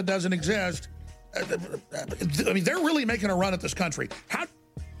Antifa doesn't exist. I mean, they're really making a run at this country. How?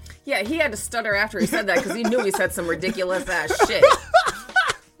 Yeah, he had to stutter after he said that because he knew he said some ridiculous ass shit.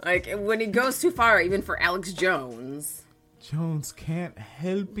 Like, when he goes too far, even for Alex Jones. Jones can't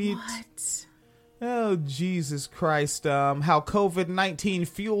help it. What? Oh, Jesus Christ. How COVID-19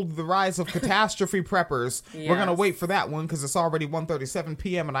 fueled the rise of catastrophe preppers. Yes. We're going to wait for that one because it's already 1:37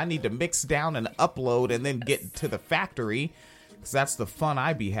 p.m. and I need to mix down and upload and then get to the factory because that's the fun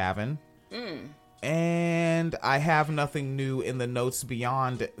I be having. And I have nothing new in the notes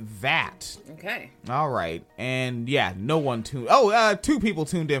beyond that. Okay. All right. And yeah, no one tuned. Oh, 2 people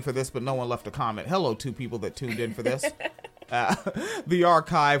tuned in for this, but no one left a comment. Hello, 2 people that tuned in for this. The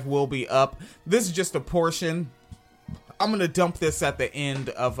archive will be up. This is just a portion. I'm going to dump this at the end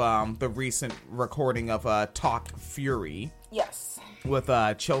of the recent recording of Talk Fury. Yes. With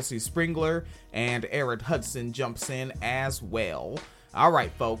Chelsey Sprengeler, and Eric Hudson jumps in as well. All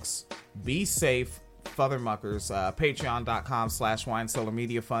right, folks, be safe. Fothermuckers,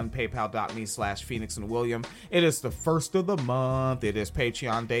 patreon.com/winecellarmedia fund, paypal.me/Phoenix and William. It is the 1st of the month. It is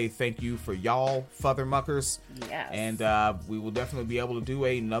Patreon Day. Thank you for y'all, Fothermuckers. Yes. And we will definitely be able to do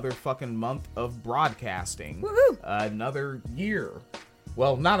another fucking month of broadcasting. Woohoo! Another year.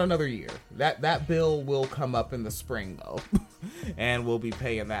 Well, not another year. That bill will come up in the spring, though. And we'll be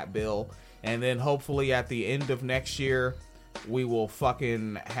paying that bill. And then hopefully at the end of next year, we will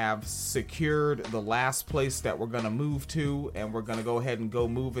fucking have secured the last place that we're going to move to, and we're going to go ahead and go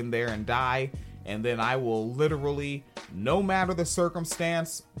move in there and die. And then I will literally, no matter the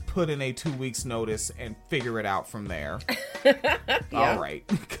circumstance, put in a 2 weeks notice and figure it out from there. Yeah. All right.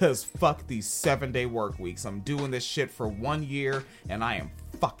 Because fuck these 7-day work weeks. I'm doing this shit for 1 year and I am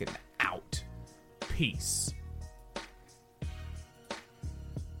fucking out. Peace.